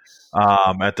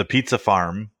at the pizza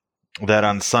farm that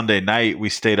on Sunday night we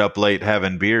stayed up late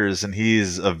having beers, and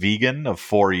he's a vegan of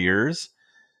 4 years.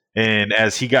 And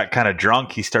as he got kind of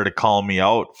drunk, he started calling me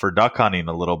out for duck hunting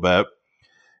a little bit.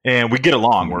 And we get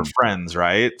along. We're friends,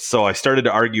 right? So I started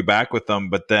to argue back with him,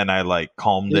 but then I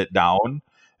calmed it down.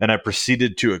 And I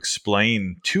proceeded to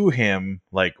explain to him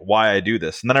why I do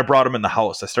this. And then I brought him in the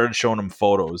house. I started showing him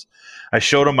photos. I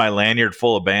showed him my lanyard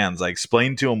full of bands. I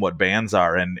explained to him what bands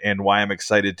are and why I'm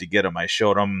excited to get them. I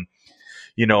showed him,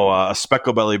 a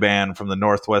specklebelly band from the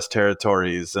Northwest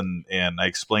Territories, and I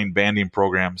explained banding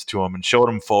programs to him and showed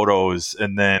him photos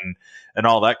and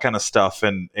all that kind of stuff.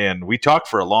 And we talked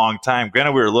for a long time.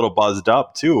 Granted, we were a little buzzed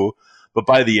up too, but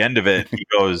by the end of it, he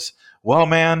goes, well,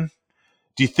 man,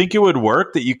 do you think it would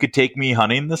work that you could take me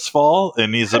hunting this fall?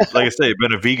 And he's, like I say,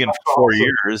 been a vegan for 4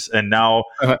 years, and now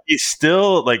he's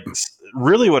still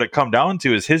really what it come down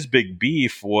to is his big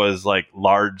beef was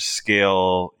large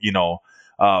scale,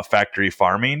 factory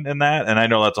farming and that. And I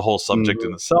know that's a whole subject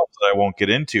in itself that I won't get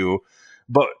into,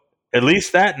 but at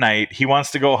least that night he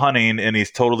wants to go hunting, and he's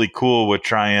totally cool with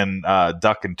trying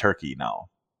duck and turkey now.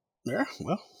 Yeah,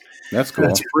 well, that's cool.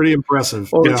 That's pretty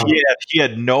impressive. Well, he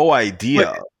had no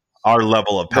idea our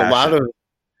level of passion.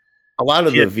 A lot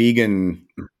of the vegan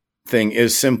thing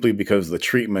is simply because of the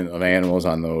treatment of animals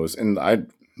on those. And I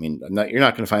mean, you're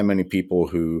not going to find many people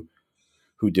who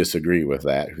disagree with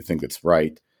that, who think it's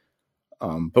right.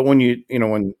 But when you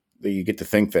get to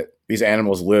think that these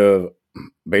animals live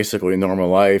basically a normal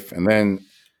life and then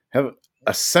have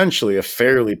essentially a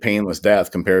fairly painless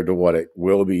death compared to what it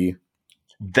will be.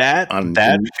 In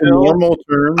normal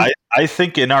terms. I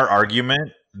think in our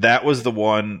argument, that was the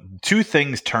one. Two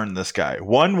things turned this guy.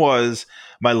 One was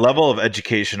my level of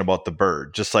education about the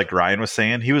bird. Just like Ryan was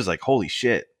saying, he was like, holy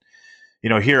shit.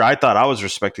 Here I thought I was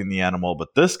respecting the animal,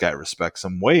 but this guy respects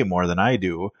him way more than I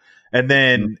do. And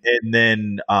then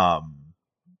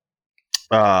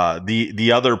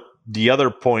the other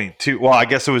point too. Well, I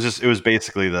guess it was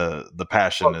basically the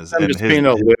passion is just being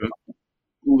able to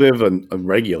live a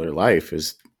regular life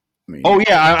is. Oh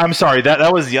yeah, I'm sorry.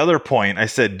 That was the other point. I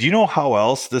said, do you know how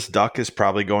else this duck is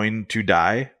probably going to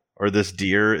die, or this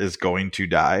deer is going to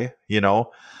die?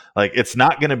 It's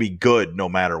not going to be good no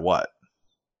matter what.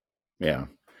 Yeah,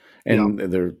 and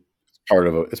they're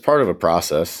it's part of a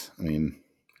process. I mean,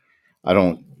 I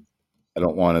don't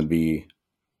want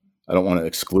to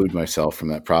exclude myself from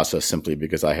that process simply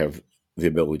because I have the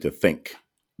ability to think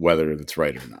whether it's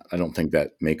right or not. I don't think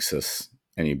that makes us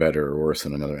any better or worse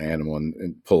than another animal, and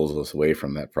it pulls us away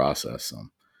from that process. So.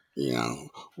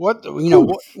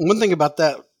 One thing about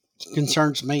that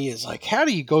concerns me is how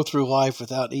do you go through life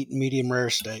without eating medium rare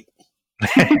steak?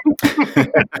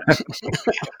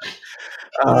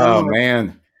 Oh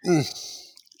man,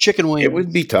 chicken wings. It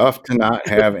would be tough to not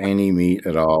have any meat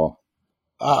at all.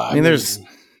 If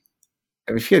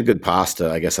you had good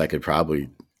pasta, I guess I could probably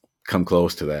come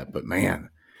close to that. But man,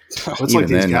 it's like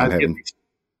these guys get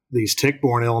these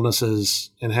tick-borne illnesses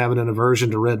and having an aversion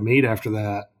to red meat after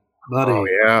that, buddy. Oh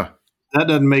yeah, that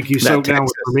doesn't make you soak down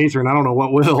with permethrin. I don't know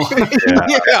what will.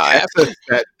 Yeah,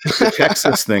 that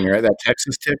Texas thing, right? That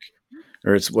Texas tick.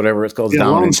 or it's whatever it's called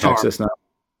down in Texas now.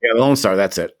 Yeah, Lone Star.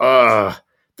 That's it. That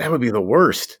would be the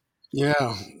worst.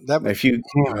 Yeah, that if you.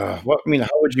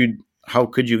 How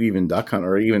could you even duck hunt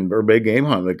or big game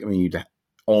hunt? Like, I mean, you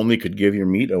only could give your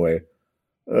meat away.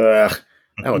 That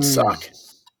would suck.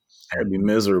 That would be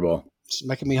miserable. It's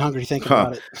making me hungry thinking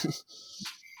about it.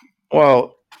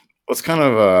 Well, let's kind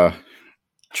of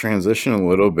transition a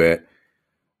little bit.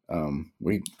 None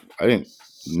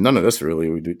of this really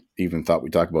we even thought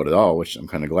we'd talk about at all, which I'm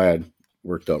kind of glad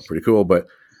worked out pretty cool. But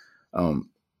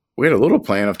we had a little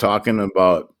plan of talking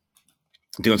about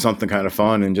doing something kind of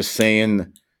fun and just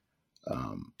saying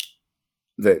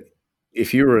that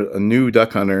if you were a new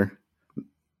duck hunter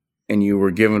and you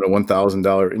were given a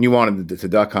 $1,000 and you wanted to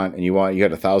duck hunt and you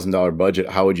had $1,000 budget,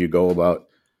 how would you go about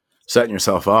setting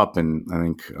yourself up? And I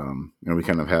think we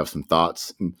kind of have some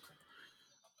thoughts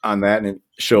on that, and it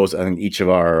shows I think each of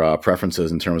our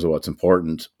preferences in terms of what's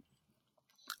important.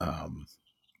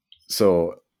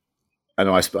 So I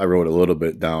know I wrote a little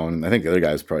bit down. I think the other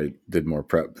guys probably did more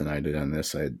prep than I did on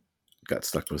this. I got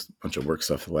stuck with a bunch of work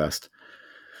stuff the last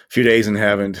few days and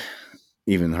haven't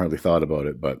even hardly thought about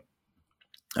it. But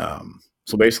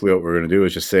so basically what we're going to do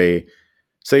is just say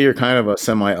you're kind of a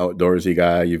semi-outdoorsy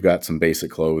guy. You've got some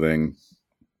basic clothing,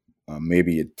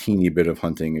 maybe a teeny bit of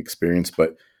hunting experience,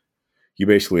 but you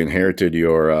basically inherited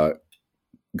your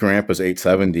grandpa's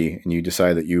 870 and you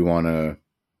decide that you want to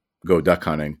go duck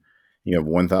hunting. You have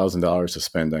 $1,000 to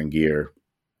spend on gear.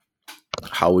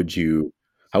 How would you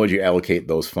allocate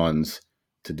those funds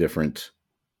to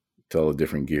all the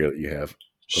different gear that you have?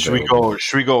 Should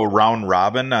we go round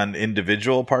robin on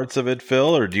individual parts of it,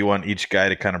 Phil, or do you want each guy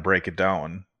to kind of break it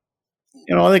down?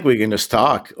 I think we can just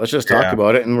talk. Let's just talk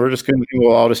about it, and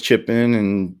we'll all just chip in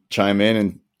and chime in,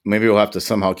 and maybe we'll have to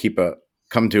somehow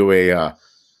come to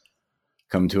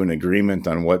an agreement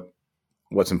on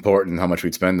what's important and how much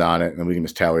we'd spend on it, and then we can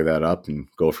just tally that up and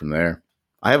go from there.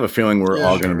 I have a feeling we're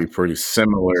all going to be pretty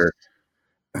similar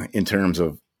in terms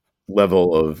of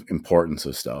level of importance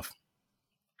of stuff.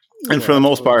 And for the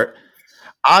most part,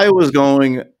 I was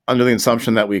going under the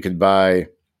assumption that we could buy,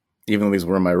 even though these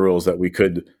were my rules, that we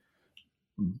could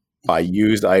buy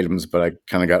used items, but I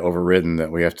kind of got overridden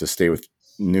that we have to stay with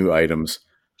new items.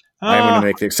 I'm going to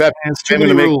make the exception. Too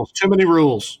many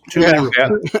rules. Yeah.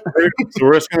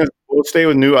 So we'll stay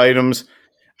with new items,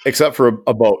 except for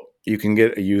a boat. You can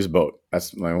get a used boat.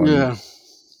 That's my one thing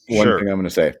I'm going to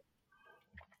say.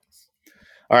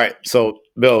 All right. So,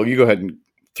 Bill, you go ahead and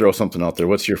throw something out there.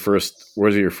 Where's your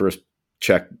first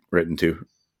check written to?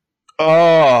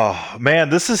 Oh,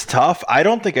 man, this is tough. I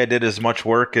don't think I did as much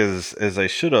work as I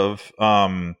should have.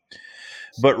 But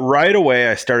right away,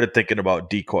 I started thinking about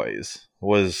decoys.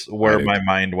 Was where my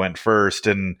mind went first.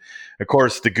 And of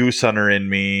course, the goose hunter in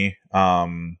me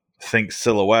thinks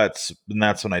silhouettes. And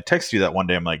that's when I texted you that one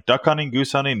day. I'm like, duck hunting,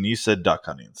 goose hunting. And you said duck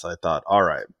hunting. So I thought, all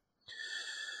right.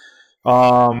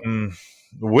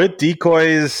 With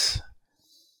decoys,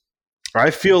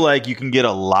 I feel like you can get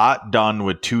a lot done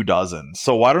with 24.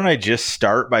 So why don't I just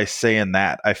start by saying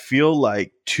that? I feel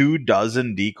like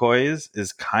 24 decoys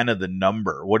is kind of the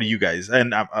number. What do you guys?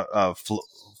 And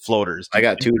floaters. I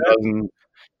got 24.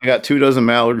 I got 24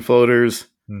 mallard floaters,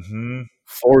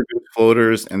 4 goose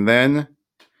floaters, and then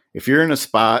if you're in a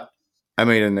spot, I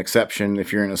made an exception.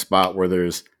 If you're in a spot where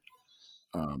there's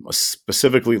a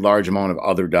specifically large amount of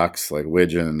other ducks like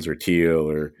widgeons or teal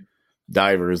or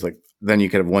divers, like then you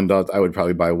could have 12. I would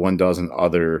probably buy 12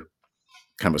 other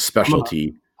kind of a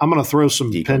specialty. I'm going to throw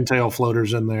some pintail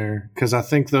floaters in there because I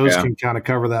think those can kind of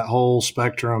cover that whole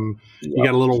spectrum. Yep. You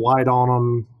got a little white on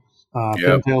them.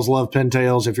 Pintails love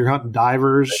pintails. If you're hunting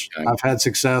divers, I've had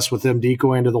success with them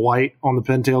decoying to the white on the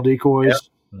pintail decoys.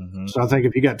 Yep. So I think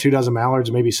if you got 24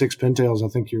 mallards, maybe 6 pintails, I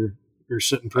think you're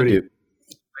sitting pretty.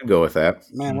 I'd go with that.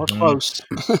 Man, we're close.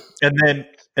 And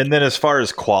then as far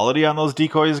as quality on those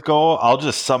decoys go, I'll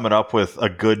just sum it up with a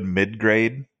good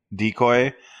mid-grade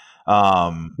decoy.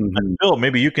 And Bill,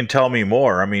 maybe you can tell me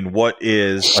more. I mean, what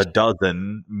is a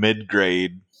dozen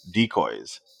mid-grade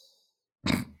decoys?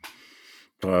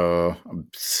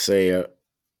 Say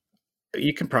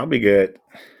you can probably get,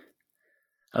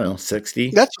 I don't know,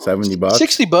 60, that's $70.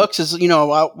 $60 is,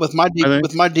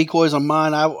 with my decoys on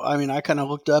mine. I kind of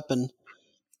looked up and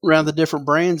around the different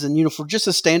brands, and for just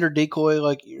a standard decoy,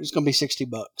 like it's going to be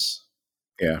 $60.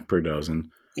 Yeah, per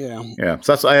dozen. Yeah.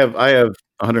 So I have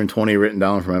 120 written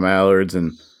down for my mallards,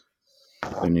 and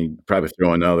then you probably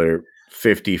throw another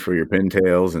 50 for your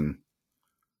pintails, and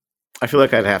I feel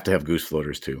like I'd have to have goose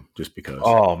floaters too, just because.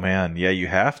 Oh man, yeah, you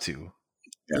have to.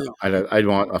 I'd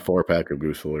want a 4-pack of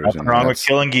goose floaters. Nothing wrong with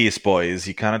killing geese, boys.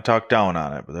 You kind of talk down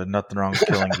on it, but there's nothing wrong with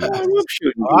killing geese. I love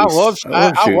shooting geese.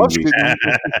 I love shooting geese.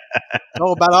 It's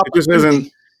all about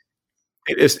opportunity.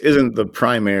 It just isn't the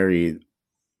primary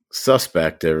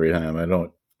suspect every time. I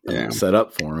don't set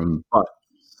up for them, but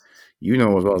you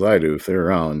know as well as I do if they're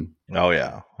around. Oh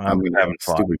yeah, I'm gonna have a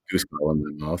stupid goose ball in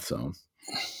my mouth.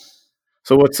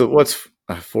 So what's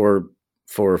for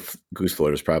goose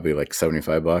floaters? Probably like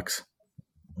 $75.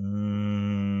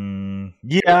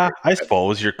 Yeah, I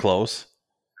suppose you're close.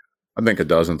 I think a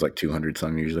dozen's like 200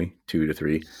 some usually, 2 to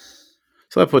 3.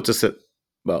 So that puts us at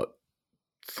about.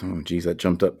 Oh geez, that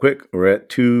jumped up quick. We're at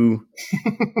 2.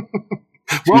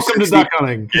 Welcome to duck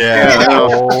hunting. Yeah.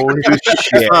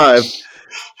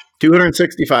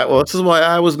 265. Well, this is why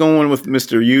I was going with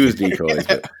Mr. Used decoys.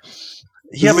 But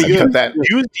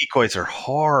used decoys are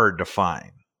hard to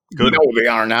find. Good. No, they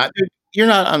are not. You're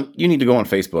not on. You need to go on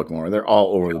Facebook more. They're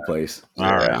all over the place.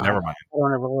 All right, never mind.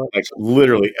 Like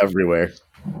literally everywhere.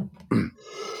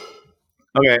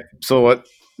 Okay, so what?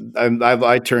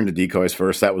 I turned to decoys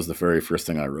first. That was the very first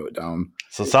thing I wrote down.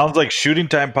 So it sounds like Shooting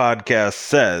Time Podcast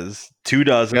says 2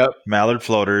 dozen mallard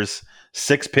floaters,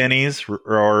 6 pennies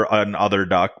or an other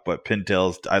duck, but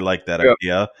pintails. I like that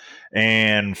idea.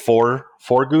 And 4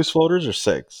 goose floaters or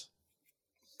 6?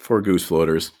 4 goose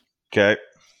floaters. Okay,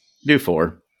 do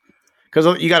 4 because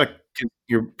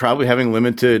you're probably having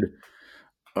limited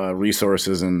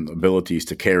resources and abilities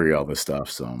to carry all this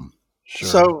stuff. So. Sure.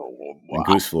 So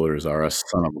goose floaters are a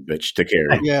son of a bitch to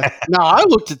carry. Yeah. Now I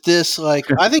looked at this like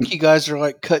I think you guys are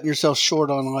like cutting yourself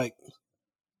short on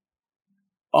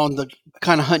the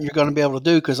kind of hunt you're going to be able to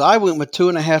do because I went with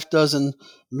 2.5 dozen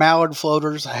mallard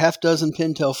floaters, a half dozen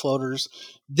pintail floaters,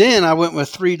 then I went with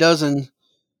 3 dozen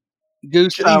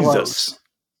goose fallows.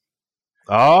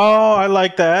 Oh, I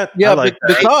like that. Yeah,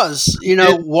 because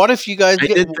what if you guys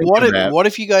get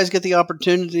the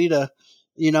opportunity to.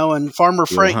 And Farmer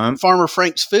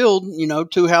Frank's field,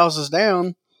 2 houses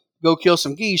down, go kill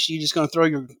some geese. You just going to throw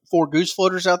your 4 goose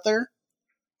floaters out there?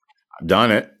 I've done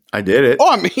it. I did it.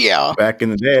 Oh, I mean, yeah. Back in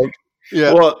the day.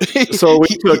 Yeah. Well, so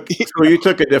you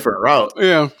took a different route.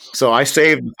 Yeah. So I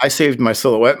saved my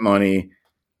silhouette money,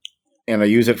 and I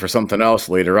use it for something else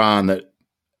later on that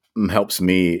helps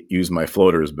me use my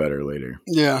floaters better later.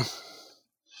 Yeah.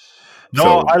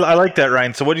 No, I like that,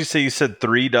 Ryan. So what did you say? You said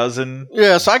 3 dozen?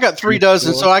 Yeah, so I got 3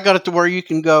 dozen. So I got it to where you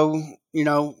can go, you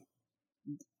can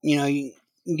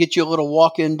get you a little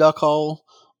walk-in duck hole,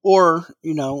 or,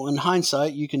 in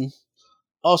hindsight, you can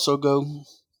also go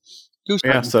goose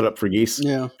hunting. Set up for geese.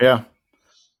 Yeah. Yeah.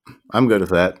 I'm good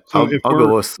with that. So I'll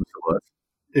go with some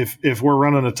silhouettes. If we're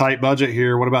running a tight budget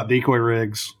here, what about decoy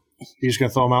rigs? You just going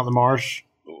to throw them out in the marsh?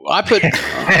 I put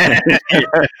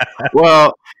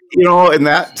well, in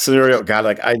that scenario, God,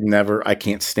 like I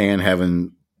can't stand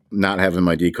not having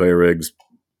my decoy rigs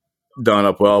done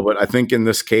up well. But I think in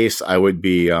this case, I would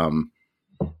be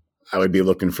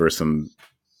looking for some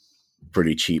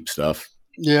pretty cheap stuff.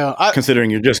 Yeah, considering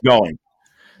you're just going.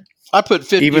 I put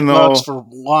 $50 for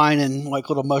line and like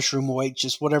little mushroom weight,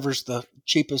 just whatever's the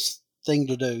cheapest thing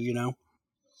to do.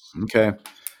 Okay.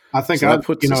 I think if I'm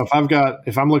looking at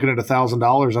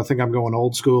 $1,000, I think I'm going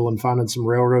old school and finding some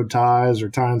railroad ties or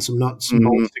tying some nuts and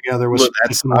bolts together with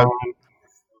some line.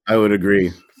 I would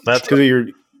agree. That's because you're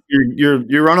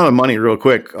running out of money real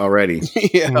quick already.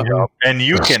 Yeah. And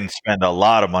you can spend a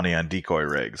lot of money on decoy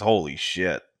rigs. Holy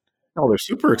shit. Oh, they're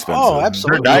super expensive. Oh,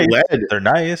 absolutely. They're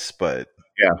nice, but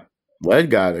yeah. Lead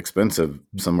got expensive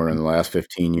somewhere in the last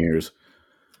 15 years.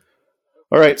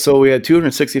 All right, so we had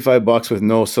 $265 with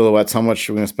no silhouettes. How much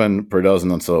are we going to spend per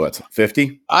dozen on silhouettes?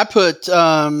 50? I put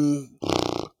 $60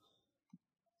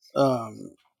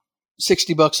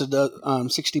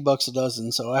 a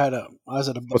dozen. So I was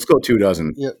at a. Let's go 2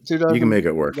 dozen. Yeah, 2 dozen. You can make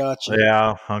it work. Gotcha.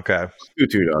 Yeah. Okay. Do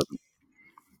 2 dozen.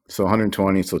 So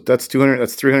 120. So that's 200.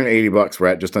 That's $380. We're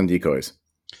at just on decoys.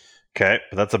 Okay,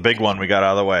 but that's a big one we got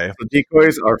out of the way. So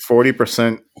decoys are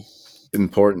 40%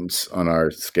 importance on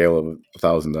our scale of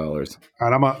 $1,000. All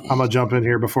right, I'm gonna jump in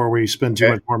here before we spend too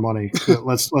much more money.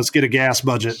 Let's get a gas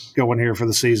budget going here for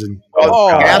the season.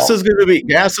 Gas is gonna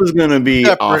be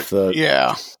separate. Off the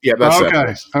that's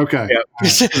okay. Separate. Okay. Yeah.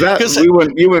 You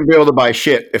wouldn't be able to buy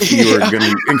shit if you were going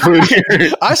to include your.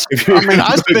 I spend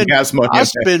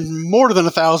more than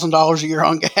 $1,000 a year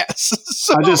on gas.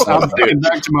 So. I'm thinking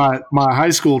back to my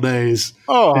high school days,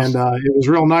 and it was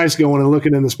real nice going and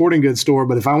looking in the sporting goods store.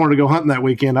 But if I wanted to go hunting that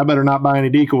weekend, I better not buy any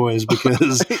decoys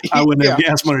because I wouldn't have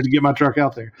gas money to get my truck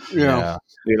out there. Yeah.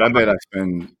 Dude, I bet I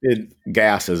spend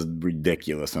gas is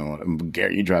ridiculous.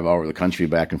 Garrett, you drive all over the country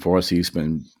back and forth, so you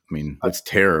spend. I mean, that's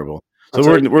terrible. So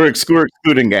we're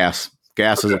excluding gas.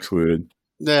 Gas is excluded.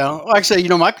 Yeah, like I say,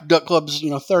 my duck club's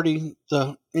 30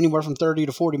 to anywhere from 30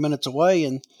 to 40 minutes away,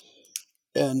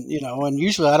 and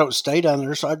usually I don't stay down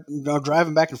there, so I'm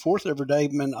driving back and forth every day.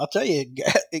 Man, I'll tell you,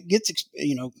 it gets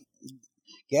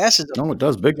gas is it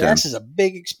does big time. Gas is a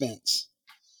big expense.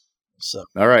 So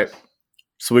all right,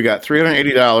 so we got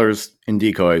 $380 in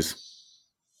decoys.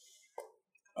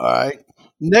 All right,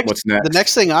 what's next? The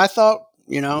next thing I thought,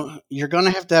 you're going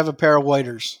to have a pair of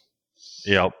waders.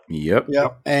 Yep.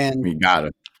 And you got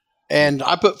it. And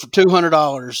I put for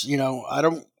 $200. I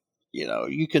don't.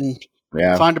 You can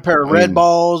find a pair of red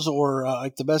balls or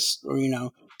like the best, or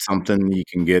something you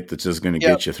can get that's just going to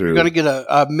get you through. You're going to get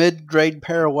a mid-grade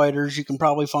pair of waders. You can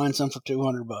probably find some for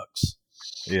 $200.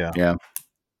 Yeah,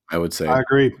 I would say. I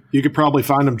agree. You could probably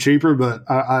find them cheaper, but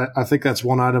I think that's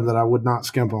one item that I would not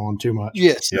skimp on too much.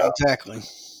 Yes, exactly.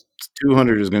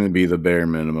 200 is going to be the bare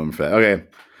minimum for that. Okay,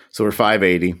 so we're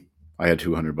 $580. I had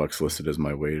 $200 listed as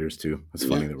my waders too. It's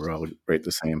funny that we're all right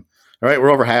the same. All right,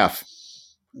 we're over half.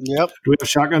 Yep. Do we have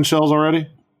shotgun shells already?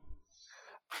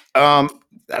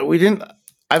 We didn't.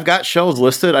 I've got shells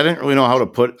listed. I didn't really know how to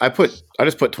put. I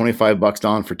just put $25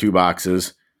 down for 2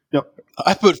 boxes. Yep.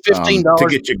 I put $15 to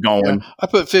get you going. Yeah, I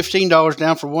put $15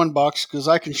 down for 1 box because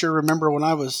I can sure remember when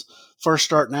I was first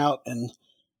starting out and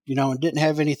and didn't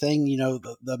have anything.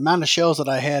 The amount of shells that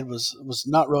I had was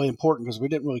not really important because we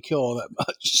didn't really kill all that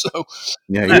much. So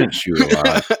yeah, you didn't shoot a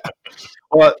lot.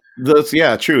 Well, that's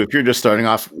true. If you're just starting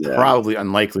off, probably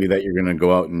unlikely that you're going to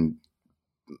go out and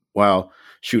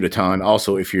shoot a ton.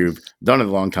 Also, if you've done it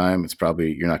a long time, it's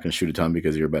probably you're not going to shoot a ton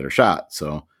because you're a better shot.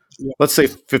 So let's say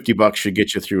 $50 should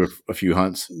get you through a few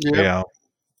hunts. Yeah.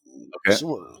 Okay.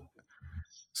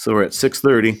 So we're at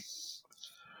 630.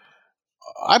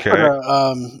 I put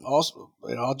also,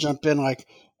 I'll jump in. Like,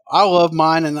 I love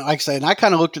mine, and like I say, and I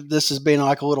kind of looked at this as being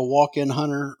like a little walk-in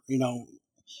hunter, in a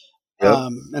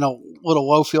little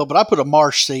low field. But I put a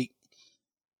marsh seat.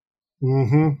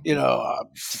 Mm-hmm.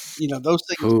 Those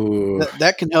things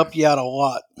that can help you out a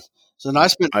lot. So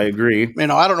I agree.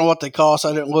 I don't know what they cost.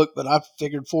 I didn't look, but I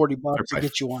figured $40 to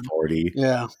get you one. 40.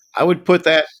 Yeah. I would put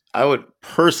that. I would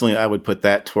put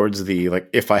that towards the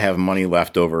if I have money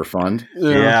left over fund.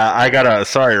 Yeah,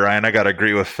 sorry, Ryan. I gotta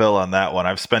agree with Phil on that one.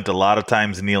 I've spent a lot of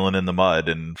times kneeling in the mud,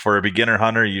 and for a beginner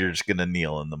hunter, you're just gonna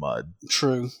kneel in the mud.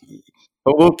 True.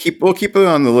 But we'll keep it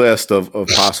on the list of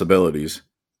possibilities.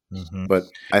 Mm-hmm. But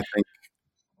I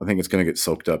think it's going to get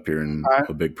soaked up here in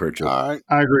a big purchase. All right.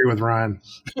 I agree with Ryan.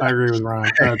 We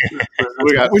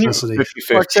got when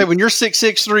 50-50. Like I said, when you're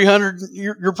 6'6", 300,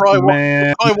 you're probably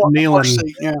kneeling.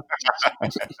 Yeah.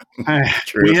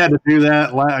 We had to do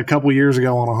that a couple years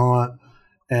ago on a hunt,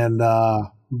 and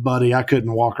buddy, I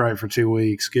couldn't walk right for 2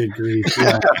 weeks. Good grief!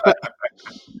 Yeah.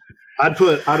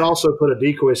 I'd also put a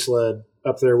decoy sled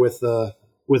up there with the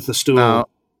stool. Now,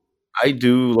 I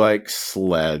do like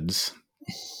sleds.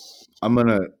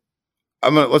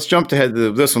 Let's jump ahead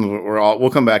to this one. We'll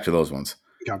come back to those ones.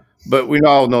 Yeah. But we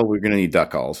all know we're going to need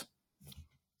duck calls.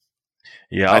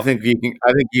 Yeah. I think you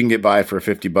can get by for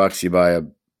 $50. You buy a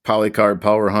polycarb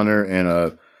power hunter and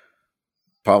a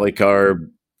polycarb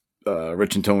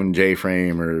Rich and Tone J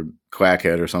frame or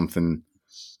Quackhead or something,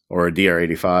 or a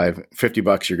DR85.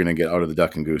 $50 you're going to get out of the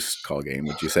duck and goose call game.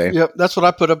 Would you say? Yep. That's what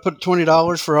I put. I put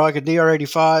 $20 for like a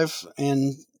DR85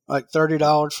 and like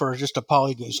 $30 for just a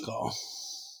poly goose call.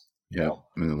 Yeah,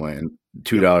 in the land,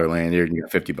 $2 land here, and you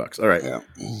got $50. All right, yeah.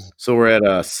 So we're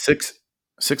at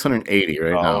 680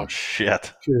 right now. Oh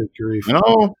shit! Good grief!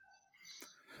 No,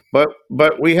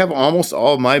 but we have almost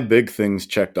all my big things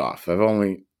checked off. The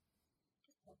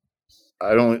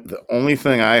only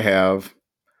thing I have,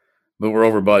 but we're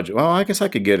over budget. Well, I guess I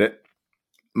could get it.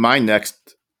 My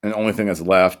next and only thing that's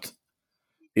left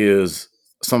is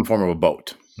some form of a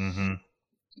boat. Mm-hmm.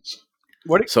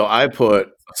 So I put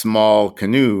a small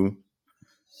canoe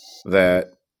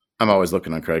that I'm always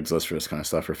looking on Craigslist for this kind of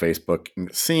stuff, or Facebook. And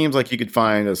it seems like you could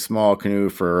find a small canoe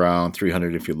for around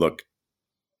 $300 if you look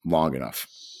long enough,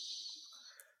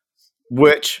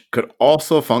 which could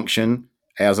also function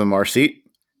as a marsh seat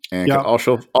and could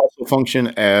also function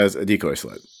as a decoy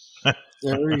sled.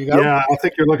 There you go. Yeah, I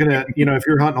think you're looking at, if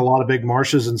you're hunting a lot of big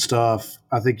marshes and stuff,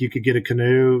 I think you could get a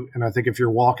canoe. And I think if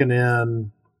you're walking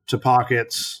in to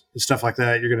pockets and stuff like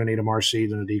that, you're going to need a marsh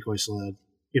seat and a decoy sled.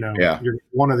 You're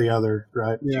one or the other,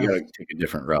 right? Yeah. You got to take a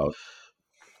different route.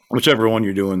 Whichever one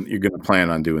you're doing, you're going to plan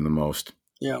on doing the most.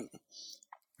 Yeah.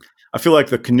 I feel like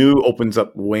the canoe opens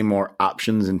up way more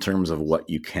options in terms of what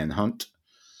you can hunt.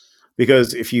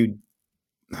 Because you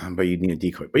need a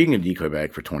decoy. But you can get a decoy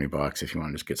bag for $20 if you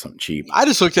want to just get something cheap. I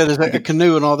just looked at it as a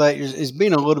canoe and all that is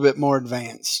being a little bit more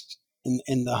advanced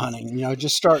in the hunting.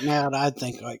 Just starting out, I'd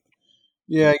think like,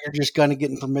 Yeah, you're just kind of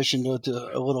getting permission to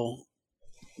a little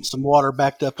some water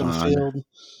backed up in the field,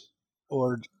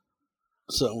 or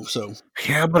so.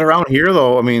 Yeah, but around here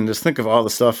though, I mean, just think of all the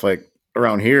stuff like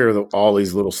around here, all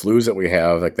these little sloughs that we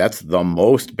have. Like that's the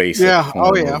most basic. Yeah.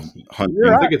 Oh yeah. Hunting.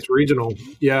 I think it's regional.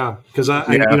 Yeah, because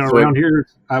around here,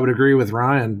 I would agree with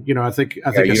Ryan. I think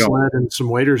a sled and some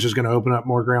waders is going to open up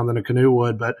more ground than a canoe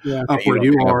would. But up where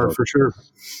you are, for sure.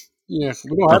 Yeah.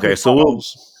 Okay, so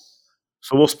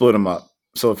we'll split them up.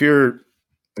 So if you're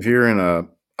in a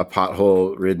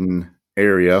pothole ridden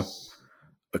area,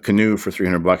 a canoe for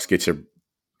 $300 gets you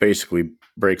basically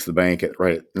breaks the bank at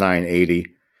right at $980,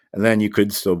 and then you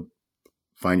could still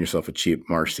find yourself a cheap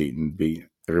marsh seat and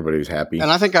everybody's happy. And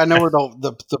I think I know where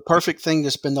the perfect thing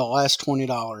to spend the last $20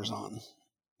 on,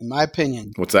 in my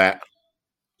opinion. What's that?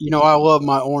 I love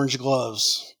my orange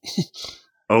gloves.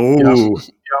 Oh,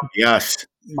 yes.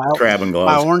 Crabbing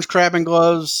gloves. My orange crabbing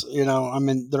gloves,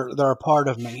 they're a part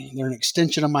of me. They're an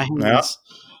extension of my hands. Yep.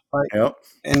 Right? Yep.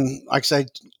 And like I say,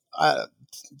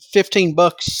 $15,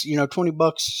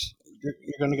 $20, you're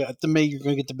going to get, to me, you're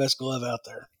going to get the best glove out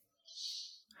there.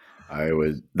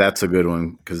 That's a good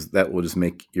one, because that will just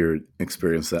make your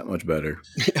experience that much better.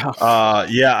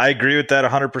 Yeah, I agree with that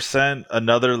 100%.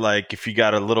 Another, like, if you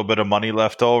got a little bit of money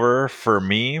left over, for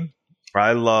me,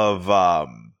 I love the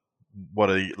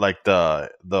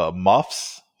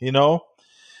muffs, and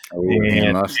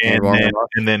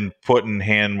then putting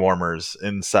hand warmers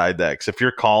inside that. Because if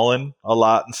you're calling a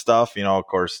lot and stuff, of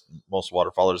course, most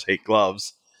waterfowlers hate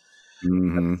gloves.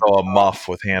 Mm-hmm. So a muff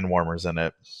with hand warmers in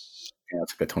it. Yeah,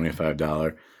 it's like a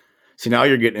 $25. See, now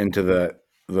you're getting into the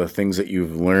things that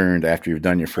you've learned after you've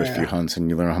done your first few hunts, and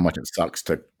you learn how much it sucks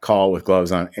to call with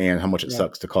gloves on and how much it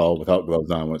sucks to call without gloves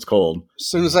on when it's cold. As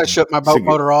soon as I shut my boat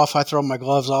motor off, I throw my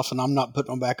gloves off, and I'm not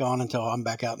putting them back on until I'm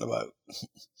back out in the boat.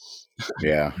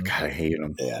 Yeah. God, I hate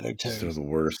them. Yeah, I do too. They're the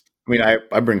worst. I mean, I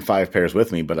bring 5 pairs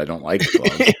with me, but I don't like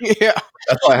gloves. Yeah.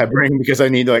 That's why I bring, because I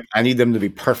need them to be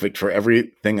perfect for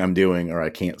everything I'm doing, or I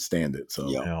can't stand it.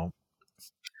 So,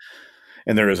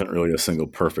 and there isn't really a single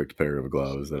perfect pair of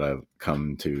gloves that I've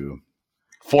come to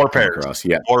 4 pairs across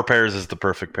yet. 4 pairs is the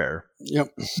perfect pair. Yep.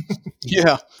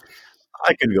 Yeah.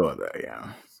 I could go with that.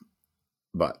 Yeah.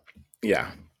 But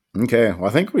yeah. Okay.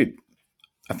 Well, I think we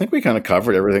kind of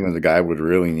covered everything that the guy would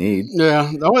really need.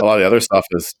 Yeah. A lot of the other stuff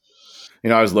is,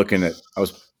 I was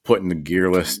putting the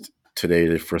gear list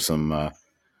today for some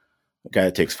guy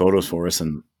that takes photos for us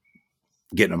and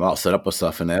getting them all set up with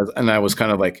stuff. And I was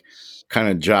kind of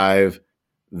jive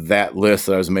that list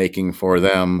that I was making for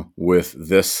them with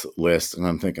this list. And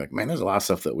I'm thinking, man, there's a lot of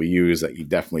stuff that we use that you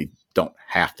definitely don't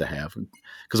have to have.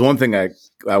 Because one thing I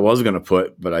was going to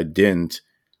put, but I didn't,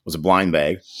 was a blind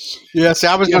bag. Yeah, see,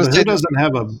 I was going to say, who doesn't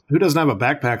have a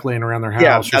backpack laying around their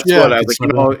house? Yeah, that's what I was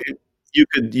like. You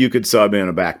could sub in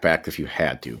a backpack if you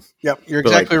had to. Yep, you're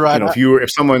exactly right. If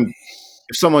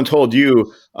someone told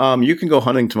you, you can go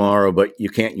hunting tomorrow, but you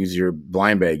can't use your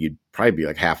blind bag, you'd probably be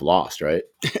like half lost, right?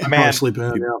 Man, sleep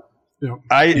in. Yeah.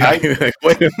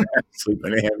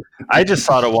 Sleeping in. I just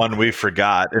thought of one we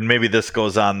forgot, and maybe this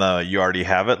goes on the you already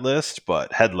have it list,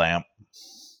 but headlamp.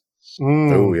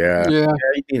 Oh yeah, you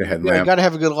need a headlamp. Yeah, you got to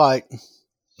have a good light.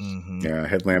 Mm-hmm. Yeah,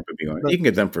 headlamp would be one. You can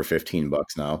get them for $15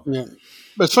 now. Yeah,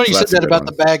 but it's funny you said that about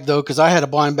the bag though, because I had a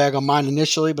blind bag on mine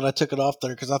initially, but I took it off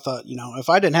there because I thought, if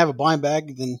I didn't have a blind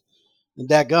bag, then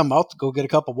dadgum, I'll have to go get a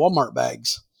couple Walmart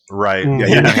bags. Right.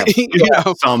 Yeah, you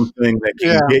have something that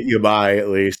can get you by at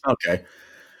least. Okay,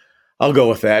 I'll go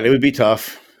with that. It would be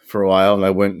tough for a while, and I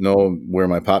wouldn't know where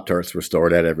my Pop-Tarts were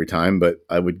stored at every time, but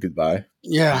I would get by.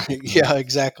 Yeah,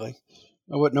 exactly.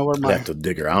 I wouldn't know where I'd have to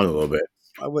dig around a little bit.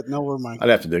 I wouldn't know where I'd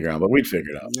have to dig around, but we'd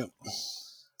figure it out. Yep.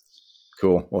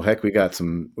 Cool. Well, heck, we got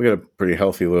a pretty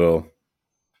healthy little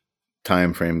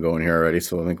time frame going here already,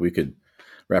 so I think we could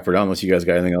wrap it down unless you guys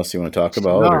got anything else you want to talk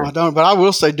about. No, I don't. But I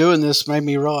will say, doing this made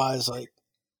me realize, and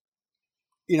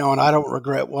I don't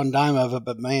regret one dime of it,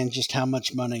 but man, just how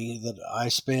much money that I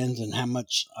spend and how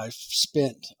much I've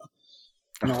spent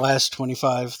in the last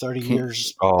 25, 30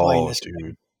 years playing this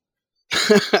game.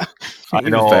 I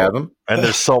know, fathom. And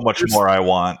there's so much more I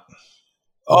want.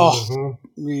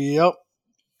 Yep.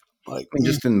 And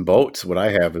just in boats, what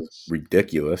I have is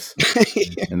ridiculous.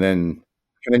 and then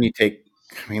you take,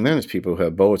 then there's people who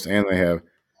have boats and they have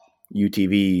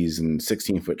UTVs and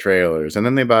 16-foot trailers, and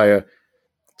then they buy a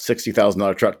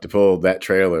 $60,000 truck to pull that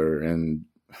trailer, and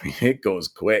it goes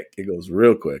quick. It goes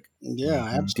real quick. Yeah,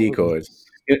 absolutely. Decoys.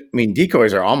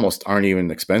 Decoys aren't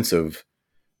even expensive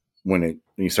when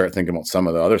you start thinking about some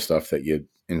of the other stuff that you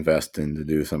invest in to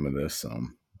do some of this.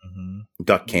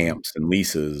 Duck camps and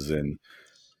leases and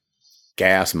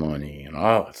gas money and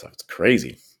all that stuff. It's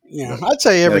crazy. I'd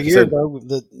say every year though,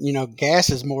 gas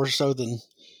is more so than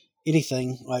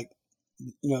anything. Like,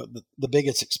 the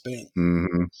biggest expense.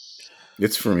 Mm-hmm.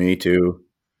 It's for me too,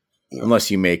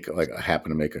 unless you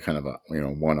happen to make a kind of a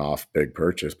one-off big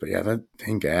purchase. But yeah, that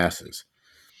dang gas is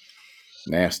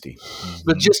nasty.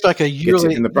 But just like a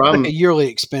yearly, like a yearly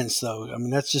expense, though. I mean,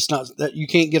 that's just not that you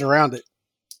can't get around it.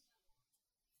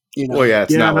 Well, yeah,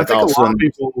 it's not like I think a lot of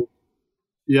people.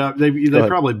 Yeah, they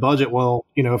probably budget well.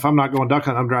 If I'm not going duck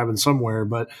hunting, I'm driving somewhere.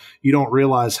 But you don't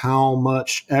realize how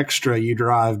much extra you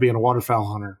drive being a waterfowl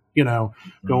hunter.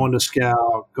 Going to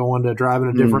scout, going to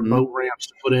driving to different boat ramps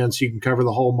to put in so you can cover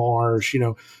the whole marsh.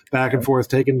 Back and forth,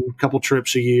 taking a couple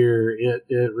trips a year.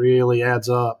 It really adds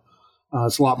up.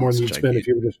 It's a lot more than you'd spend if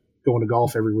you were just going to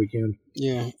golf every weekend.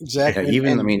 Yeah, exactly. Yeah,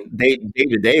 even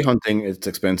day-to-day hunting, it's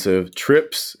expensive.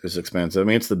 Trips is expensive. I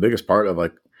mean, it's the biggest part of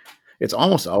it's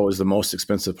almost always the most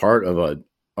expensive part of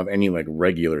any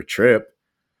regular trip,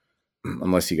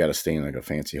 unless you got to stay in a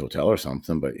fancy hotel or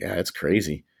something. But yeah, it's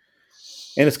crazy.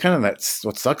 And it's kind of that's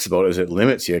what sucks about it is it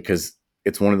limits you because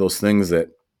it's one of those things that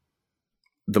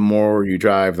the more you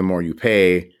drive, the more you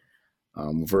pay,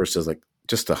 versus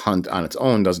just to hunt on its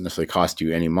own doesn't necessarily cost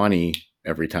you any money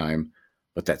every time,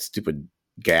 but that stupid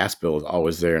gas bill is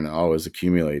always there and it always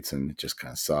accumulates and it just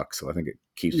kind of sucks. So I think it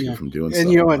keeps you from doing stuff.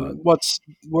 And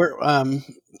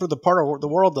for the part of the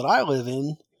world that I live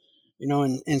in,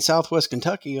 in Southwest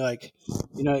Kentucky,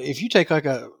 if you take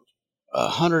a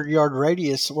 100-yard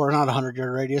radius, or not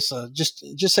 100-yard radius, just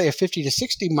say a 50 to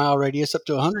 60 mile radius up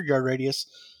to a 100-yard radius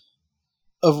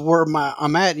of where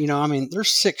I'm at,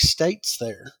 there's 6 states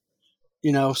there.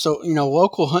 So,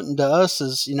 local hunting to us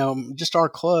is, just our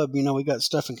club, we got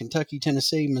stuff in Kentucky,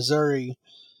 Tennessee, Missouri,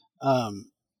 then,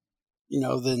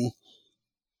 within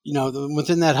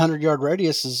that 100-yard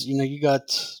radius is, you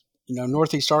got,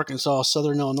 Northeast Arkansas,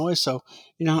 Southern Illinois. So,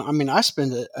 I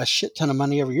spend a shit ton of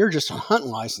money every year just on hunting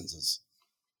licenses,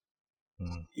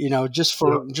 just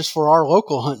for our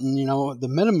local hunting, the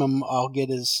minimum I'll get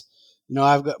is,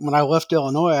 when I left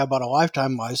Illinois, I bought a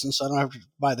lifetime license. So I don't have to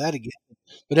buy that again.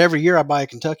 But every year I buy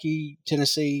Kentucky,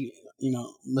 Tennessee,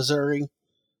 Missouri,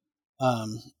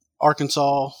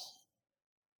 Arkansas,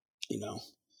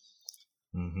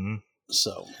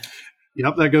 So.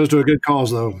 Yep, that goes to a good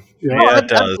cause, though. Yeah, it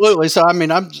does. Absolutely. So, I don't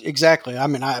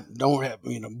have,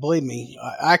 believe me,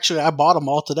 I bought them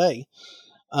all today.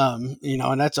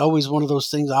 And that's always one of those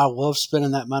things. I love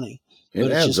spending that money.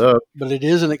 It adds up. But it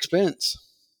is an expense.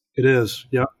 It is.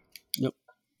 Yep.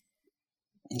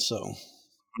 And so.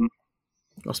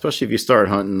 Especially if you start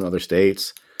hunting other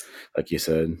states, like you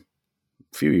said,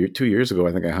 2 years ago,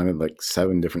 I think I hunted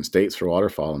 7 different states for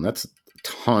waterfowl, and that's a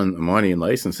ton of money in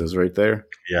licenses right there.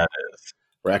 Yeah, it is.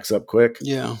 Racks up quick.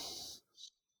 Yeah.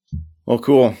 Well,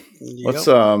 cool. Yep.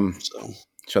 Let's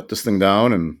shut this thing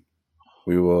down, and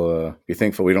we will be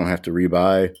thankful we don't have to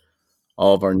rebuy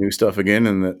all of our new stuff again,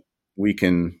 and that we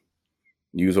can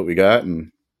use what we got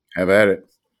and have at it,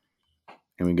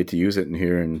 and we get to use it in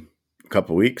here in a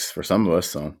couple of weeks for some of us.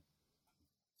 So,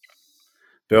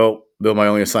 Bill, my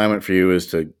only assignment for you is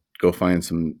to go find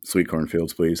some sweet corn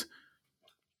fields, please.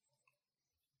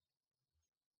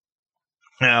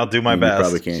 Yeah, I'll do my best. You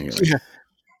probably can't hear me.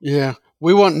 Yeah.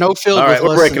 We want no field. All right,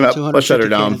 we're breaking up. Let's shut her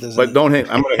down. But don't hit.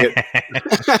 I'm going to hit.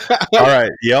 All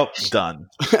right. Yep. Done.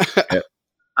 Yeah.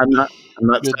 I'm not. I'm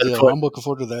looking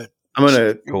forward to that. I'm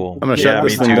gonna shut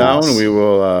this thing down. We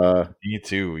will. Me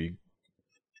too.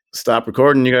 Stop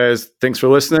recording, you guys. Thanks for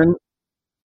listening.